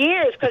there for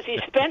years because he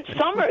spent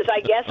summers, I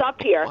guess, up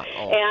here,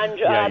 and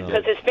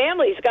because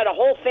he's got a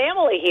whole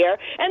family here,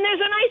 and there's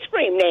an ice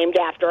cream named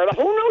after him.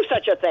 Who knew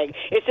such a thing?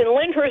 It's in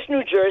Lyndhurst,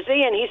 New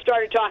Jersey, and he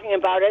started talking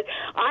about it.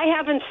 I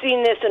haven't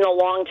seen this in a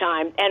long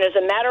time, and as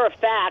a matter of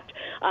fact,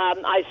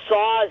 I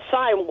saw a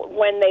sign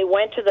when they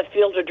went to the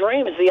Field of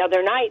Dreams the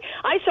other night.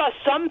 I saw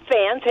some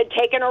fans had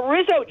taken a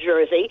Rizzo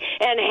jersey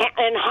and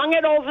hung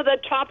it over the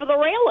top of the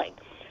railing.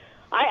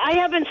 I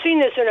haven't seen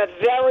this in a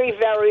very,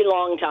 very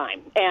long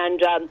time. And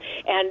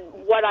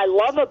what I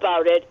love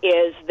about it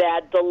is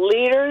that the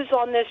leaders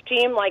on this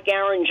team, like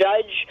Aaron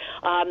Judge,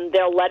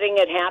 they're letting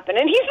it happen.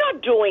 And he's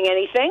not doing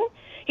anything.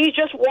 He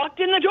just walked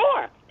in the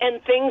door,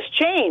 and things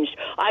changed.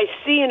 I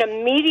see an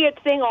immediate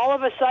thing all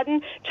of a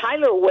sudden.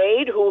 Tyler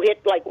Wade, who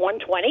hit like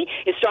 120,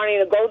 is starting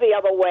to go the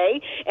other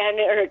way. And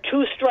in a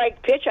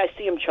two-strike pitch, I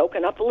see him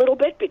choking up a little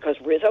bit because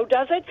Rizzo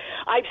does it.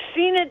 I've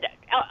seen it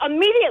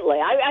immediately.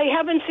 I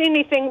haven't seen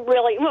anything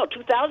really.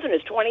 2000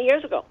 is 20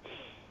 years ago.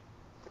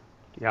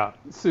 Yeah,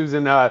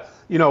 Susan,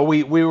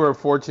 we were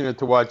fortunate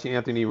to watch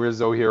Anthony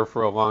Rizzo here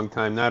for a long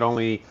time, not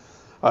only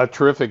a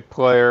terrific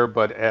player,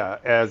 but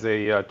as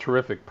a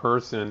terrific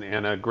person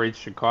and a great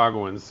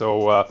Chicagoan.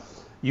 So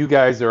you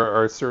guys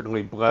are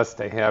certainly blessed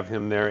to have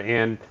him there.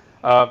 And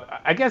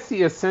I guess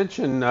the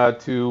ascension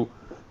to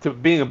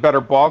being a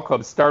better ball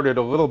club started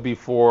a little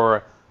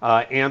before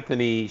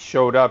Anthony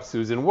showed up,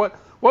 Susan.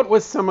 What were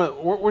some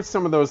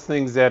of those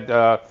things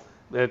that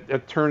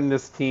that turned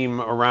this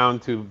team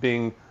around to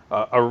being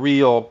a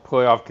real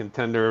playoff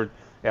contender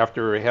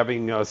after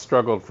having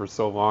struggled for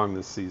so long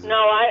this season? No,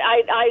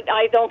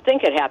 I don't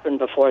think it happened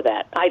before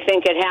that. I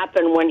think it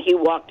happened when he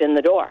walked in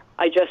the door.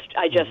 I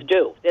just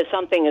do. There's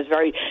something is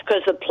very,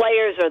 because the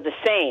players are the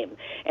same,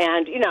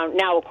 and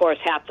now of course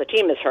half the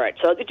team is hurt.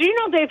 So do you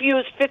know they've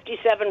used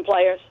 57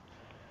 players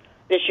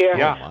this year?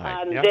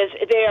 Yeah.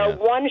 They are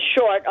one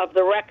short of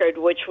the record,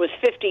 which was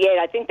 58.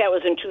 I think that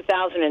was in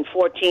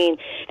 2014,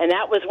 and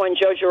that was when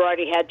Joe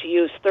Girardi had to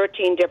use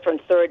 13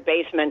 different third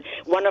basemen.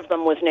 One of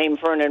them was named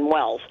Vernon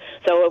Wells.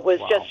 So it was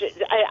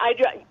just,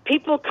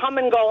 people come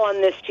and go on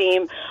this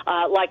team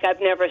like I've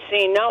never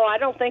seen. No, I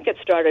don't think it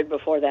started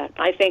before that.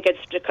 I think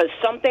it's because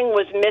something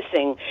was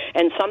missing,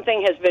 and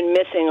something has been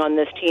missing on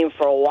this team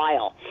for a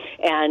while.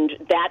 And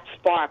that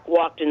spark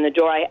walked in the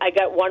door. I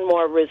got one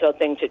more Rizzo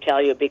thing to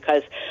tell you,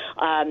 because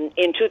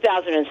in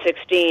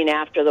 2016,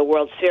 after the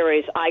World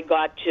Series, I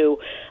got to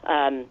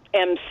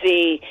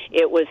MC.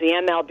 It was the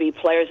MLB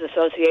Players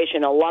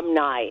Association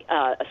Alumni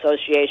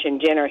Association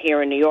dinner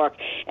here in New York,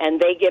 and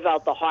they give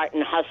out the Heart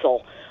and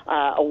Hustle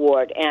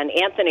award, and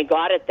Anthony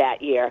got it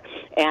that year.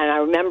 And I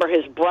remember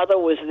his brother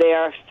was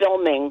there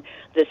filming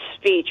the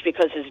speech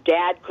because his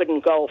dad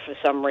couldn't go for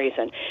some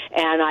reason,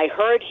 and I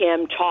heard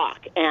him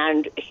talk,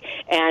 and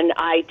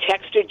I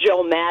texted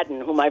Joe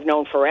Madden, whom I've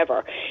known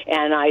forever,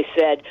 and I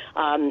said,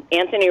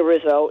 Anthony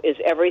Rizzo is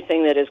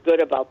everything that is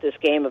good about this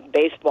game of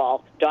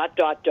baseball, ...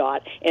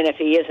 and if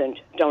he isn't,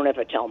 don't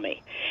ever tell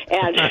me.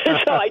 And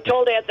so I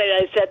told Anthony,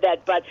 I said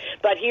that, but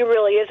he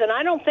really is, and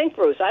I don't think,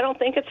 Bruce, I don't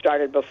think it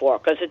started before,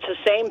 because it's the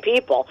same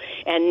people,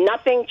 and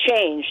nothing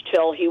changed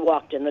till he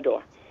walked in the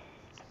door.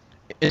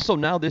 So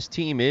now this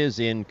team is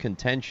in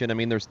contention. I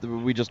mean,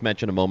 we just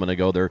mentioned a moment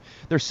ago they're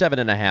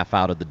 7.5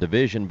 out of the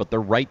division, but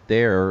they're right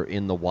there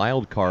in the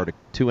wild card,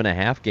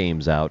 2.5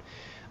 games out.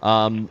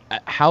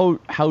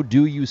 How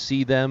do you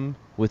see them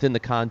within the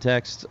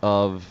context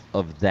of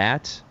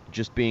that,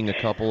 just being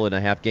a couple and a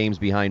half games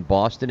behind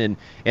Boston,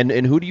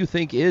 and who do you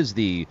think is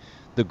the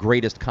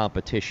greatest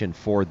competition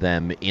for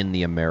them in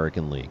the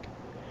American League?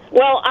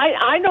 Well,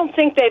 I don't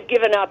think they've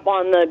given up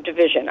on the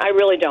division. I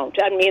really don't.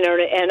 I mean,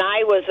 and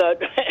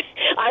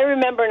I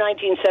remember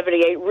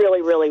 1978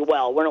 really, really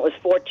well, when it was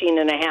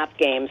 14.5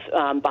 games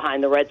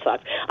behind the Red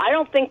Sox. I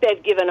don't think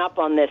they've given up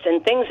on this,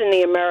 and things in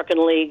the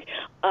American League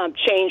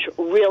change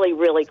really,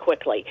 really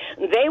quickly.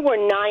 They were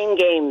 9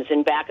 games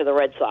in back of the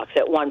Red Sox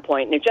at one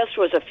point, and it just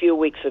was a few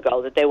weeks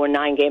ago that they were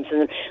 9 games,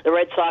 and the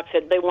Red Sox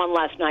they won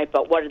last night,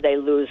 but what did they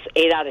lose,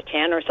 8 out of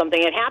 10 or something?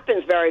 It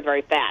happens very,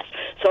 very fast.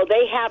 So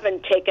they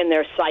haven't taken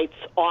their sights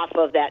off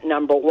of that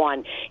number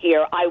one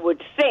here. I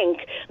would think,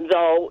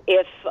 though,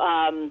 if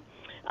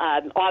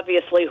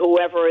obviously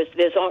whoever is,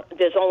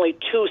 there's only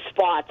 2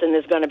 spots, and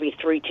there's going to be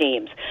 3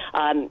 teams.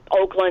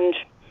 Oakland,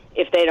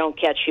 if they don't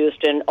catch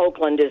Houston,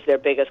 Oakland is their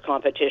biggest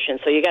competition.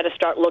 So you got to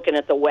start looking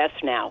at the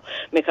West now,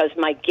 because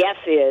my guess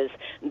is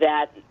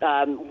that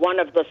one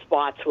of the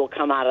spots will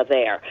come out of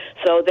there.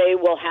 So they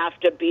will have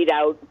to beat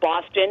out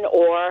Boston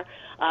or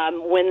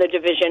win the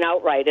division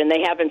outright, and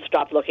they haven't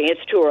stopped looking.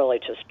 It's too early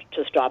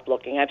to stop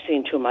looking. I've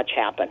seen too much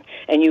happen,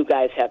 and you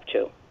guys have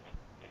too.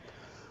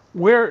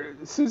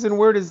 Susan,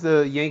 where does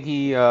the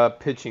Yankee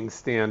pitching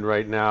stand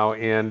right now?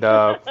 And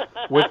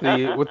with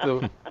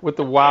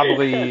the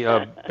wobbly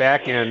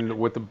back end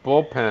with the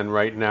bullpen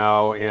right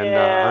now,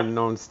 and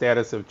unknown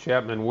status of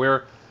Chapman,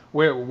 where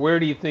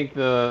do you think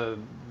the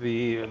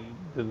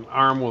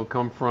arm will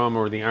come from,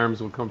 or the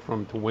arms will come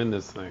from, to win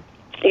this thing?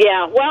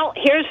 Yeah, well,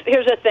 here's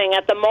the thing.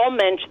 At the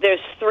moment, there's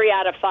 3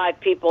 out of 5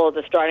 people of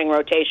the starting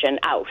rotation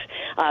out.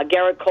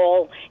 Garrett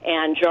Cole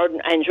and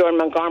Jordan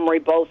Montgomery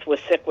both were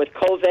sick with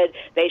COVID.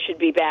 They should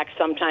be back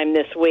sometime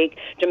this week.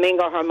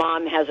 Domingo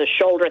Germán has a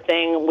shoulder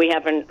thing. We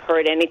haven't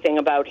heard anything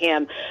about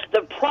him.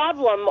 The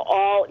problem,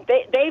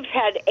 they've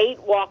had 8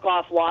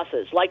 walk-off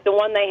losses, like the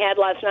one they had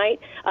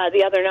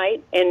the other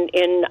night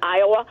in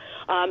Iowa.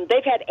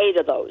 They've had 8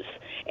 of those.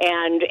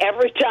 And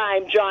every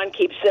time John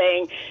keeps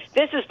saying,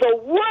 this is the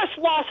worst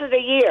loss of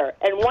the year.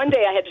 And one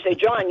day I had to say,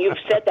 John, you've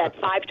said that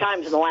 5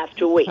 times in the last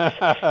 2 weeks.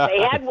 They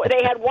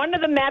had one to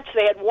the Mets,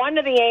 they had one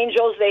to the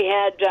Angels, they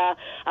had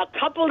a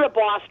couple to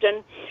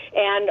Boston,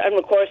 and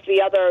of course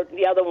the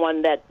other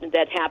one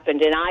that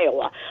happened in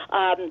Iowa.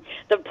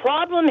 The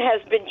problem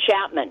has been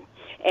Chapman.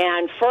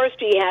 And first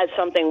he had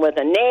something with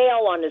a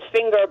nail on his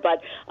finger,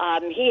 but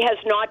he has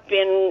not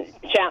been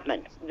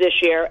Chapman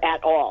this year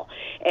at all.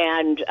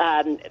 And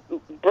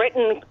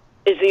Britton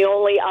is the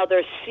only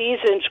other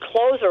seasoned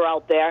closer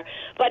out there,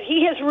 but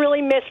he has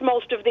really missed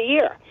most of the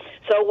year.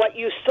 So what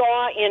you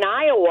saw in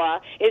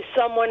Iowa is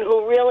someone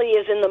who really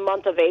is in the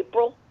month of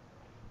April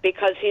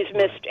because he's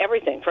missed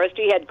everything. First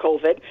he had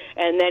COVID,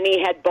 and then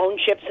he had bone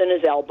chips in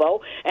his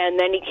elbow, and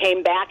then he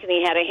came back and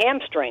he had a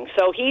hamstring.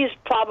 So he's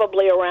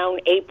probably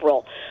around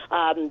April.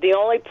 The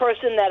only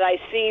person that I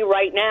see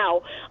right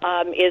now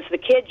is the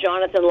kid,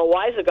 Jonathan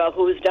Loizaga,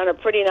 who's done a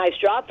pretty nice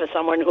job for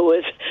someone who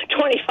is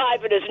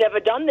 25 and has never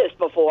done this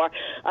before.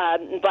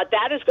 But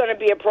that is going to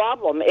be a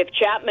problem if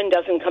Chapman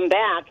doesn't come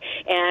back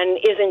and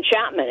isn't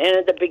Chapman. And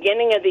at the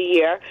beginning of the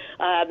year,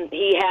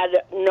 he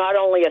had not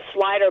only a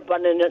slider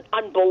but an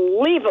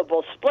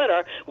unbelievable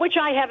splitter, which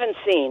I haven't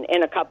seen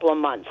in a couple of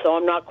months. So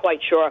I'm not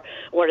quite sure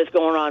what is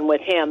going on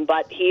with him.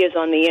 But he is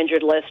on the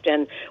injured list,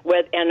 and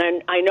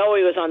I know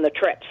he was on the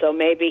trip, so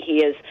maybe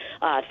he is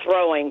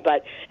throwing.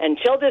 But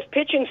until this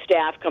pitching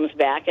staff comes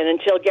back, and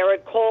until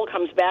Garrett Cole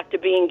comes back to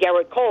being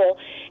Garrett Cole,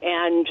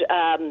 and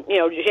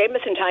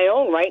Jameson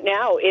Taillon right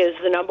now is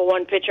the number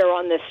one pitcher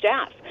on this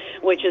staff,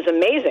 which is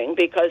amazing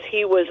because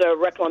he was a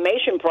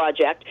reclamation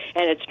project,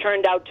 and it's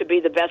turned out to be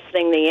the best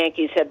thing the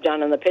Yankees have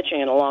done in the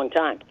pitching in a long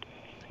time.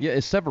 Yeah,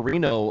 is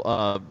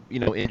Severino,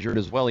 injured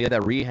as well? He had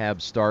that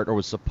rehab start, or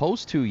was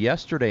supposed to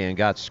yesterday, and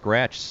got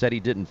scratched. Said he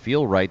didn't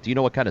feel right. Do you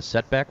know what kind of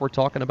setback we're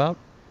talking about?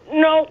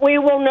 No, we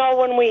will know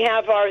when we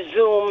have our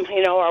Zoom,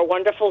 our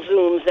wonderful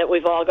Zooms that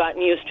we've all gotten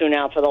used to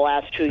now for the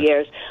last 2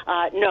 years.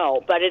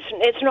 No, but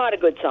it's not a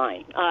good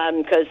sign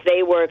because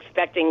they were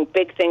expecting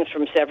big things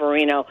from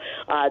Severino.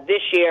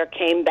 This year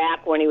came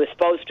back when he was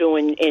supposed to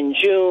in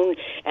June,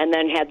 and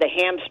then had the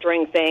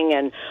hamstring thing,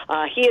 and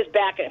he is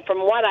back. From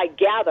what I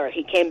gather,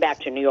 he came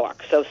back to New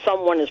York, so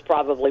someone is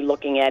probably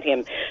looking at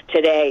him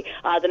today.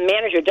 The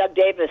manager, Doug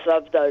Davis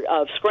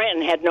of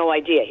Scranton, had no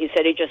idea. He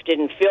said he just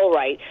didn't feel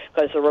right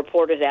because the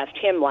reporters asked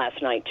him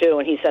last night too,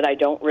 and he said, I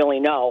don't really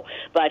know.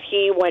 But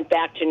he went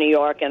back to New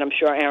York, and I'm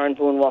sure Aaron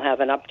Boone will have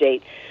an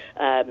update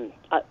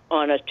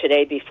on us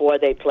today before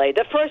they play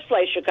the first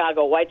place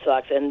Chicago White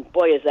Sox. And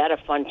boy, is that a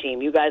fun team.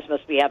 You guys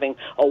must be having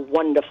a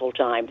wonderful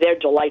time. They're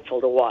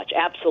delightful to watch,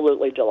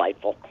 absolutely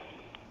delightful.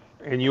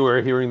 And you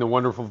are hearing the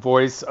wonderful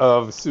voice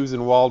of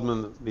Susan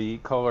Waldman, the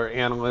color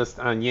analyst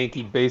on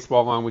Yankee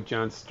baseball, along with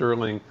John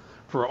Sterling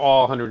for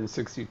all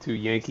 162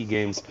 Yankee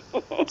games.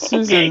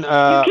 Susan,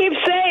 you keep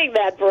saying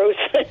that, Bruce.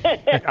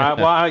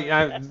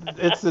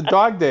 it's the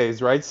dog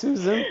days, right,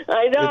 Susan?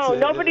 I know.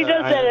 Nobody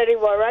does that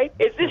anymore, right?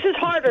 This is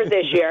harder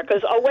this year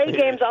because away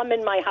games, I'm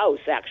in my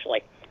house,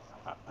 actually.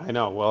 I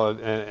know. Well,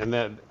 and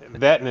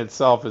that in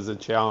itself is a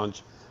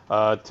challenge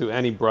to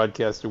any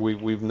broadcaster.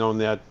 We've known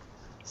that,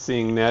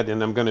 seeing that,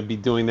 and I'm going to be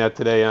doing that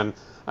today on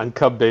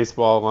Cub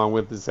baseball along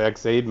with Zach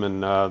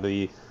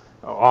Zaidman,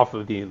 off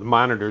of the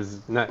monitors.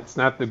 It's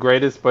not the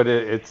greatest, but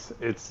it's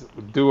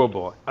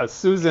doable.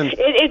 Susan,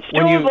 it's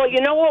doable. You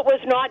know what was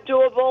not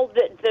doable?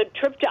 The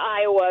trip to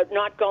Iowa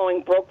not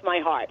going broke my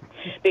heart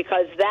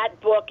because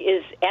that book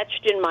is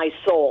etched in my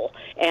soul,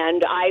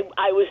 and I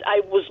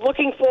was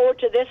looking forward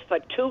to this for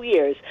 2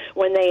 years.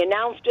 When they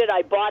announced it,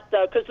 I bought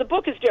because the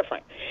book is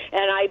different,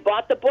 and I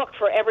bought the book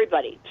for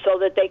everybody so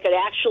that they could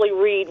actually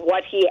read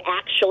what he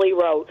actually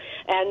wrote.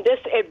 And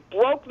it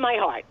broke my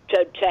heart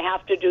to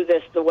have to do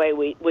this the way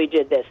we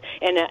did this,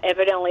 and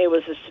evidently it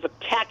was a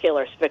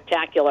spectacular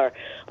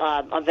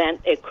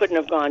event. It couldn't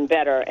have gone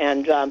better,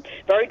 and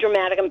very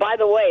dramatic. And by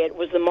the way, it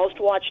was the most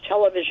watched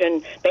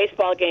television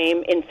baseball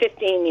game in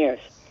 15 years.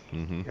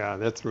 Mm-hmm. Yeah,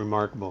 that's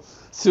remarkable.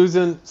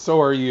 Susan, so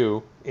are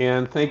you,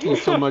 and thank you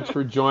so much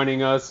for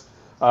joining us.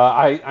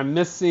 I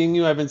miss seeing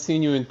you. I haven't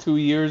seen you in 2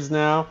 years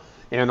now,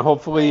 and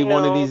hopefully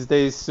one of these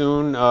days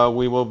soon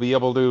we will be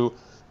able to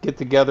get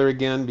together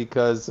again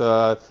because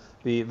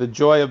the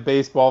joy of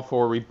baseball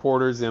for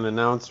reporters and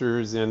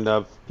announcers and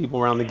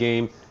people around the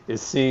game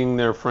is seeing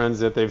their friends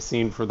that they've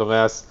seen for the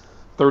last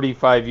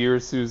 35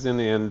 years, Susan,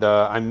 and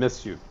I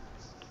miss you.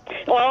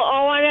 Well,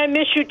 I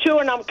miss you too,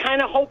 and I'm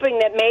kind of hoping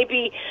that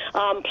maybe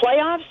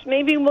playoffs,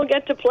 maybe we'll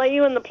get to play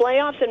you in the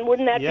playoffs, and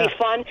wouldn't that be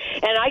fun?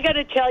 And I got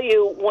to tell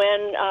you,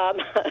 when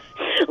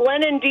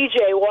Len and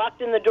DJ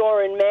walked in the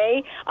door in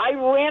May, I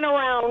ran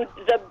around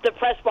the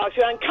press box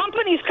going,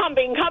 company's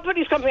coming.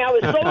 I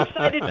was so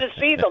excited to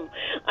see them.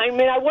 I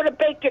mean, I would have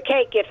baked a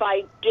cake if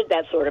I did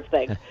that sort of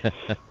thing.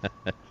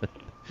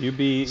 You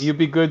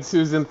be good,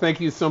 Susan. Thank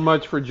you so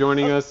much for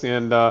joining us,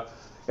 and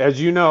as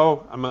you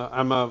know,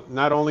 I'm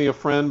not only a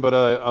friend but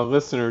a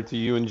listener to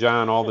you and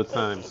John all the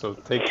time. So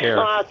take care.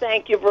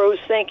 Thank you, Bruce.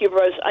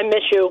 I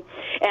miss you,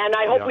 and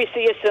I hope we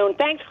see you soon.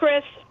 Thanks,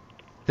 Chris.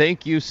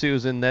 Thank you,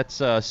 Susan.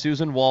 That's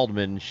Susan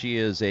Waldman. She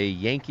is a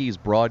Yankees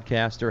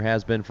broadcaster,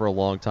 has been for a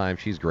long time.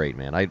 She's great,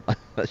 man.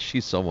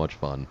 She's so much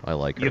fun. I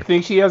like her. You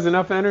think she has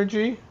enough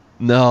energy?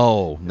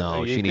 No.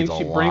 She needs a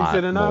lot brings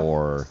it enough?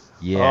 more.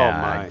 Yeah. Oh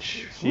my!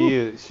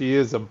 She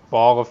is a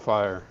ball of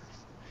fire.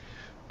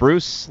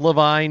 Bruce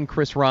Levine,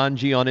 Chris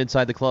Ranji on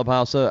Inside the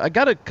Clubhouse. I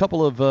got a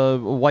couple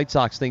of White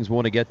Sox things we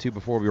want to get to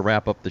before we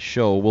wrap up the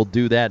show. We'll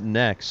do that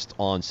next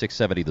on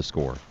 670 The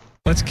Score.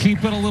 Let's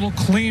keep it a little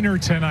cleaner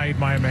tonight,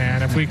 my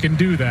man, if we can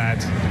do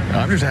that.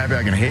 I'm just happy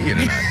I can hit you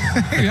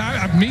tonight.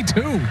 Yeah, me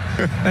too.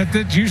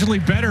 That's usually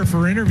better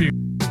for interviews.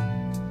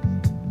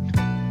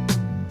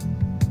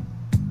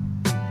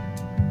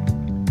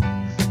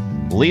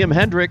 Liam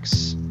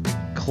Hendriks,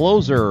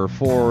 closer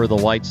for the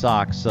White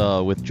Sox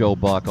with Joe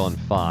Buck on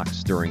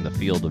Fox during the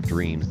Field of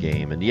Dreams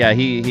game. And yeah,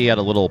 he had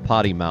a little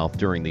potty mouth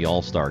during the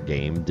All-Star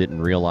game.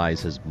 Didn't realize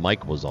his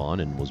mic was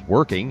on and was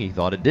working. He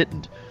thought it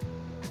didn't.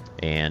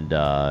 And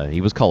he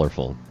was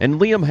colorful.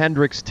 And Liam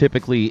Hendriks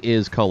typically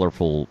is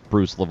colorful,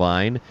 Bruce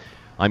Levine.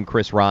 I'm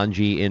Chris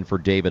Ranji in for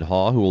David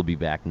Haugh, who will be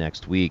back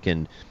next week.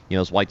 And,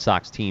 this White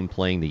Sox team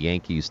playing the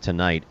Yankees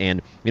tonight.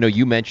 And,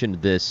 you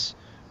mentioned this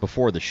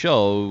before the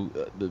show,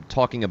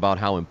 talking about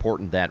how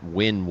important that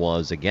win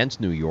was against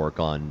New York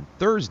on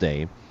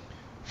Thursday.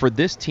 For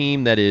this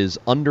team that is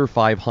under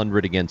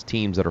 500 against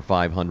teams that are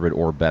 500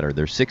 or better,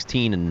 they're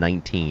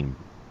 16-19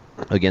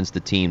 against the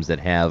teams that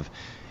have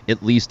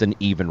at least an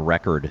even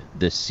record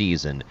this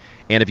season.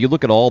 And if you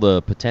look at all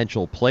the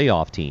potential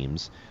playoff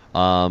teams,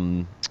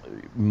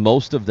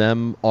 most of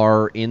them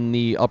are in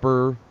the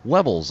upper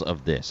levels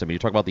of this. I mean, you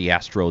talk about the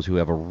Astros, who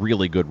have a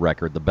really good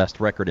record, the best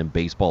record in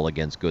baseball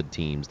against good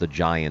teams, the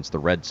Giants, the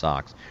Red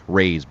Sox,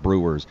 Rays,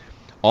 Brewers,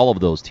 all of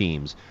those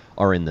teams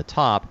are in the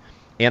top.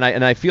 And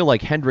I feel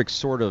like Hendriks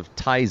sort of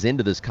ties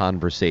into this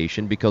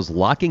conversation because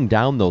locking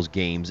down those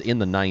games in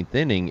the ninth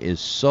inning is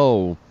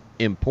so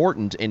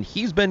important. And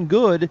he's been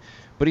good,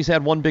 but he's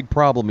had one big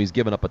problem. He's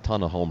given up a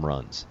ton of home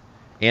runs.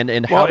 And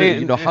what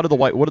do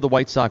the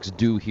White Sox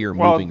do here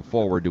moving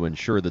forward to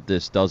ensure that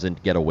this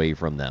doesn't get away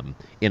from them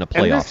in a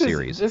playoff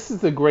series? This is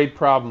the great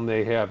problem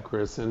they have,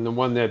 Chris, and the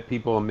one that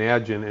people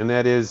imagine, and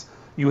that is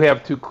you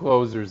have two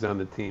closers on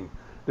the team.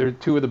 They're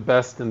two of the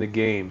best in the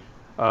game,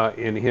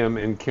 in him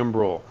and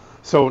Kimbrel.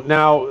 So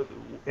now,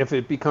 if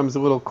it becomes a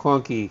little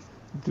clunky,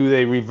 do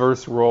they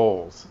reverse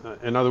roles?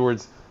 In other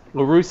words,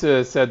 La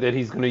Russa said that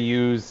he's going to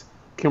use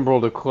Kimbrel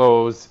to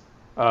close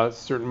a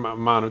certain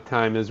amount of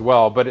time as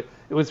well, but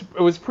it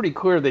was pretty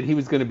clear that he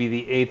was going to be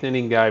the eighth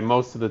inning guy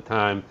most of the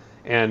time,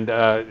 and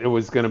it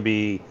was going to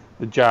be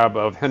the job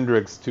of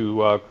Hendriks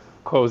to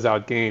close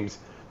out games.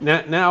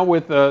 Now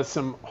with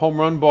some home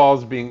run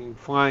balls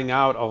flying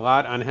out a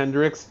lot on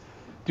Hendriks,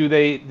 do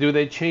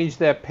they change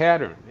that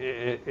pattern?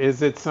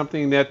 Is it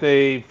something that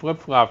they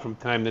flip-flop from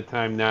time to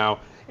time now,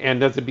 and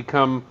does it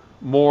become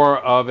more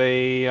of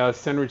a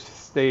center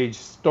stage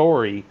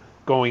story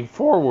going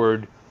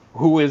forward?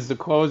 Who is the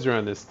closer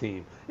on this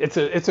team? It's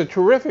a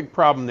terrific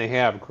problem they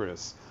have,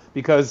 Chris,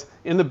 because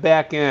in the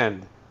back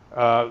end,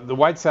 the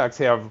White Sox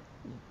have,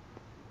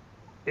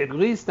 at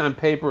least on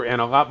paper and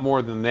a lot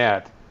more than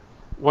that,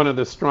 one of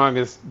the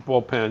strongest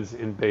bullpens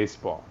in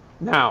baseball.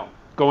 Now,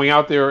 going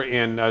out there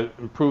and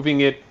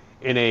improving it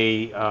in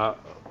a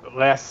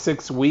last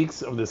 6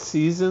 weeks of the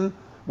season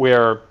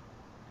where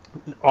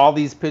all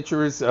these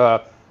pitchers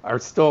are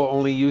still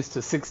only used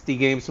to 60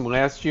 games from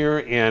last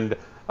year, and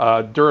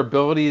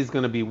durability is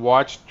going to be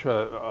watched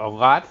a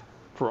lot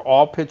for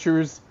all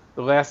pitchers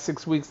the last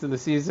 6 weeks of the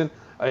season.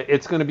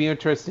 It's going to be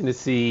interesting to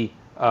see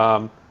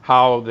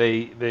how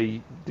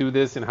they do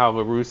this and how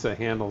La Russa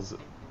handles it.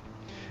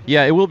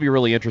 Yeah, it will be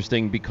really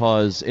interesting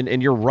because,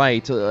 and you're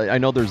right, I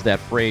know there's that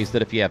phrase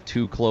that if you have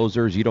two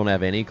closers, you don't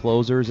have any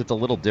closers. It's a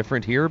little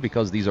different here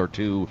because these are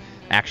two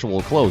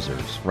actual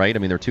closers, right? I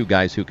mean, they're two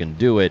guys who can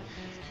do it.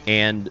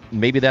 And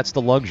maybe that's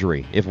the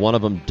luxury. If one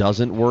of them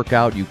doesn't work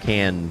out, you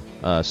can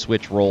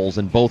switch roles,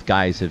 and both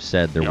guys have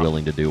said they're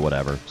willing to do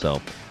whatever.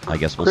 So I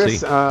guess we'll see.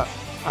 Chris,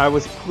 I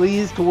was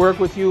pleased to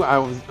work with you.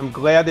 I'm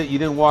glad that you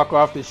didn't walk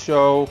off the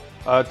show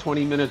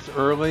 20 minutes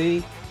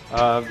early,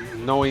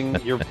 knowing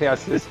your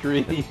past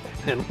history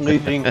and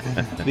leaving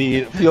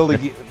the Field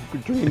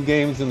of Dream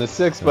games in the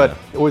sixth. But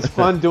it was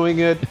fun doing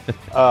it.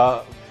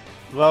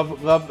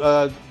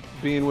 Love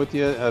being with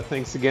you.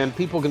 Thanks again.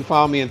 People can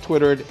follow me on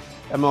Twitter at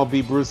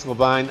MLB Bruce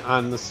Levine,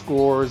 on the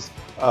Scores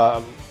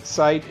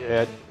site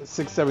at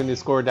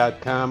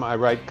 670thescore.com. I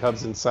write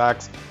Cubs and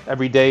Sox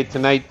every day.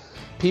 Tonight,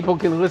 people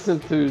can listen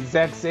to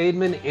Zach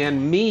Zaidman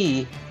and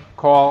me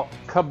call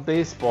Cub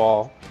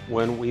Baseball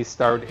when we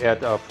start at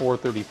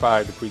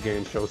 4:35. The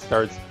pregame show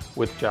starts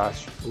with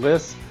Josh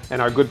Liss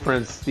and our good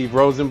friend Steve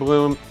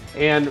Rosenblum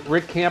and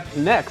Rick Camp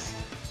next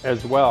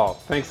as well.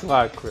 Thanks a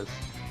lot, Chris.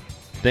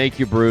 Thank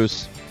you,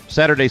 Bruce.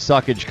 Saturday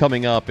Suckage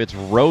coming up. It's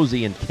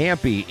Rosie and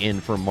Campy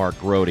in for Mark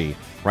Grody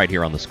right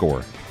here on The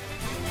Score.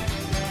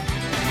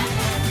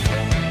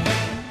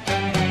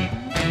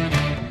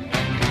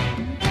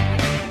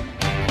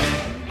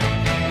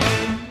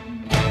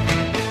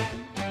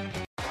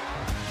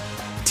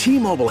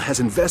 T-Mobile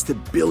has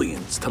invested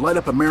billions to light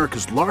up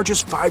America's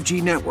largest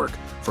 5G network,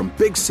 from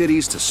big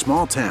cities to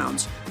small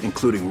towns,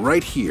 including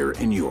right here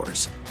in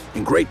yours.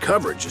 And great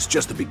coverage is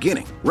just the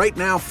beginning. Right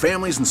now,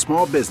 families and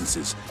small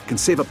businesses can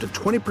save up to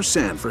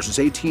 20% versus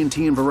AT&T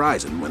and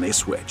Verizon when they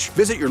switch.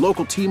 Visit your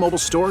local T-Mobile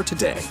store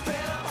today.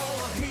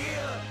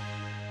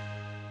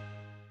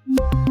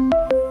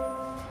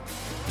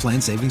 Plan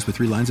savings with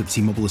 3 lines of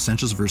T-Mobile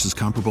Essentials versus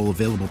comparable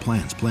available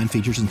plans. Plan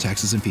features and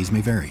taxes and fees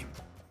may vary.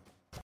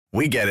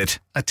 We get it.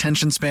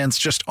 Attention spans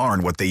just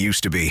aren't what they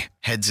used to be.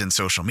 Heads in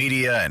social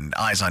media and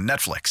eyes on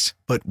Netflix.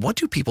 But what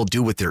do people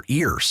do with their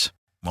ears?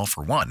 Well,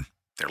 for one,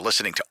 they're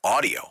listening to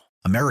audio.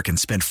 Americans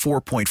spend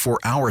 4.4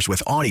 hours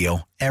with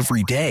audio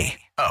every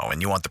day. Oh,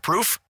 and you want the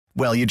proof?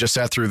 Well, you just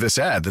sat through this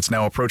ad that's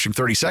now approaching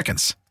 30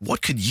 seconds.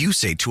 What could you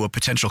say to a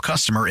potential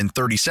customer in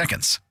 30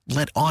 seconds?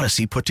 Let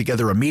Odyssey put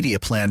together a media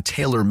plan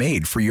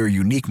tailor-made for your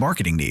unique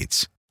marketing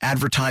needs.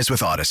 Advertise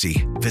with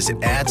Odyssey.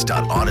 Visit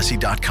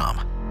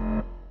ads.odyssey.com.